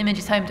sending these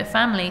images home to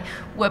family,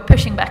 were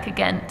pushing back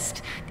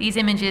against these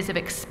images of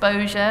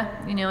exposure,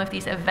 of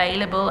these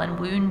available and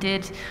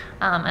wounded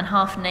and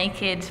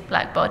half-naked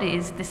black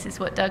bodies. This is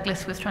what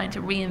Douglass was trying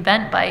to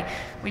reinvent by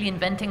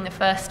reinventing the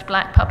first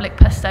black public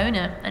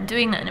persona, and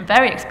doing that in a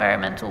very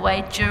experimental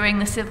way during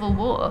the Civil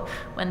War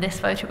when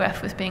this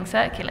photograph was being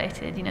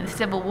circulated. The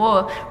Civil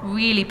War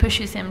really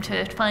pushes him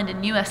to find a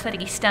new aesthetic.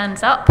 He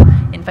stands up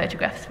in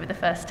photographs for the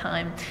first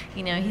time.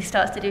 He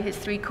starts to do his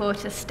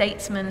three-quarter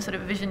statesman sort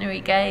of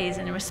visionary gaze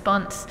in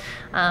response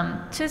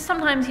to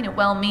sometimes,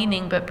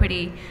 well-meaning but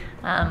pretty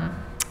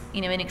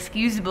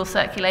inexcusable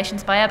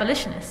circulations by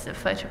abolitionists of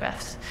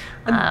photographs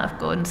of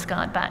Gordon's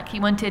scarred back.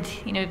 He wanted,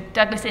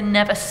 Douglass in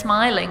Never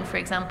Smiling, for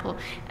example,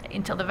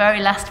 until the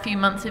very last few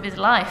months of his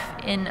life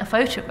in a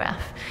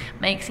photograph,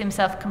 makes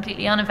himself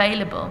completely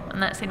unavailable,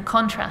 and that's in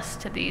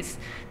contrast to these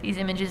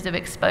images of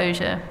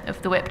exposure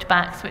of the whipped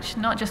backs, which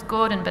not just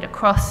Gordon but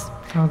across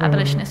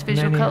abolitionist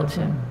visual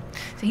culture.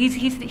 So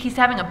he's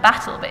having a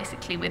battle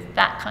basically with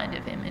that kind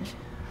of image.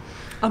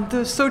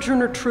 The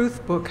Sojourner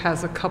Truth book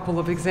has a couple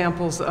of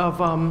examples of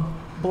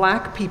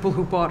black people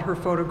who bought her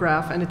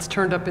photograph, and it's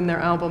turned up in their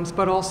albums,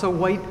 but also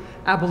white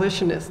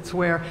abolitionists,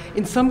 where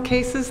in some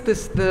cases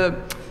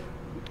the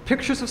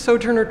pictures of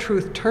Sojourner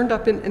Truth turned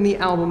up in the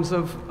albums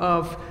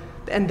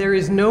and there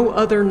is no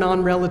other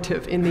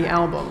non-relative in the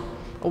album.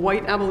 A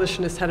white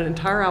abolitionist had an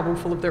entire album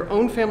full of their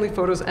own family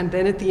photos, and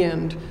then at the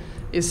end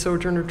is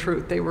Sojourner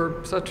Truth. They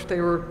were such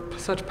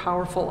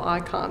powerful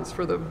icons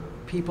for the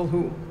people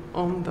who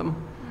owned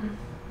them.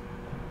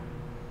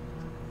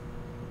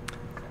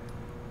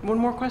 One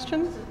more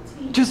question?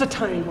 Just a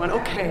tiny one.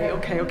 Okay.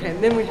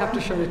 And then we have to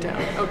shut it down.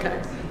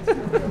 Okay.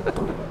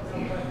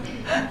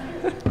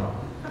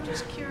 I'm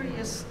just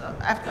curious,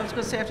 I was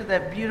going to say, after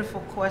that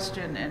beautiful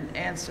question and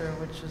answer,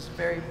 which was a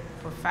very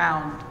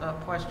profound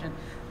question,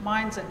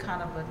 mine's a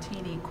kind of a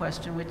teeny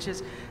question, which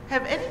is,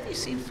 have any of you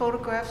seen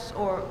photographs,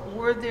 or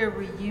were there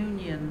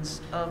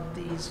reunions of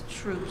these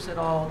troops at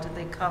all? Did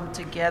they come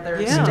together,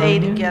 stay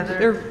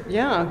together?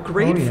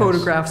 Great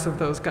photographs of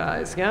those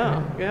guys.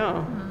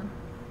 Yeah.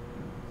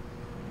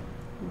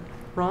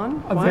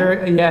 Ron?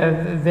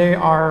 They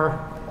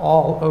are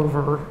all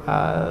over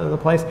the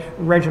place.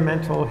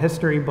 Regimental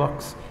history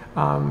books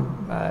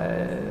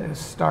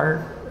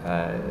start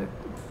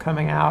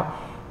coming out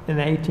in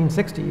the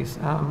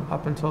 1860s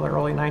up until the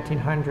early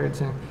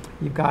 1900s, and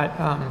you've got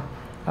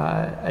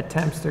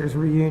attempts, there's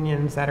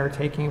reunions that are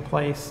taking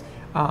place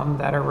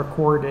that are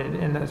recorded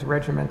in those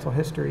regimental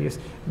histories.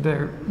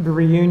 The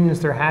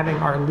reunions they're having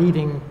are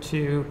leading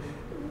to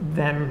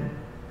them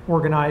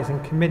organizing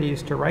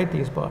committees to write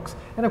these books.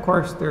 And of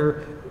course,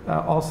 they're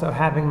also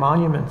having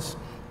monuments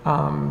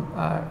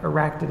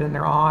erected in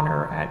their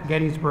honor at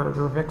Gettysburg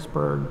or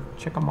Vicksburg,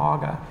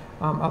 Chickamauga,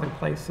 other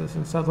places.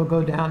 And so they'll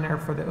go down there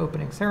for the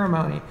opening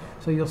ceremony.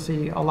 So you'll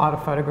see a lot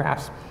of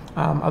photographs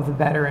of the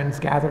veterans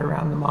gathered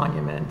around the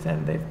monument,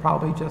 and they've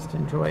probably just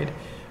enjoyed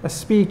a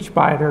speech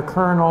by their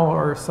colonel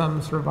or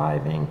some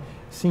surviving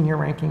senior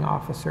ranking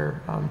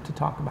officer to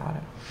talk about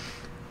it.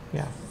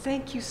 Yeah.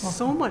 Thank you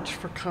so much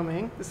for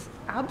coming. This is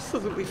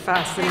absolutely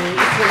fascinating. It's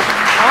an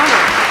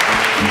honor.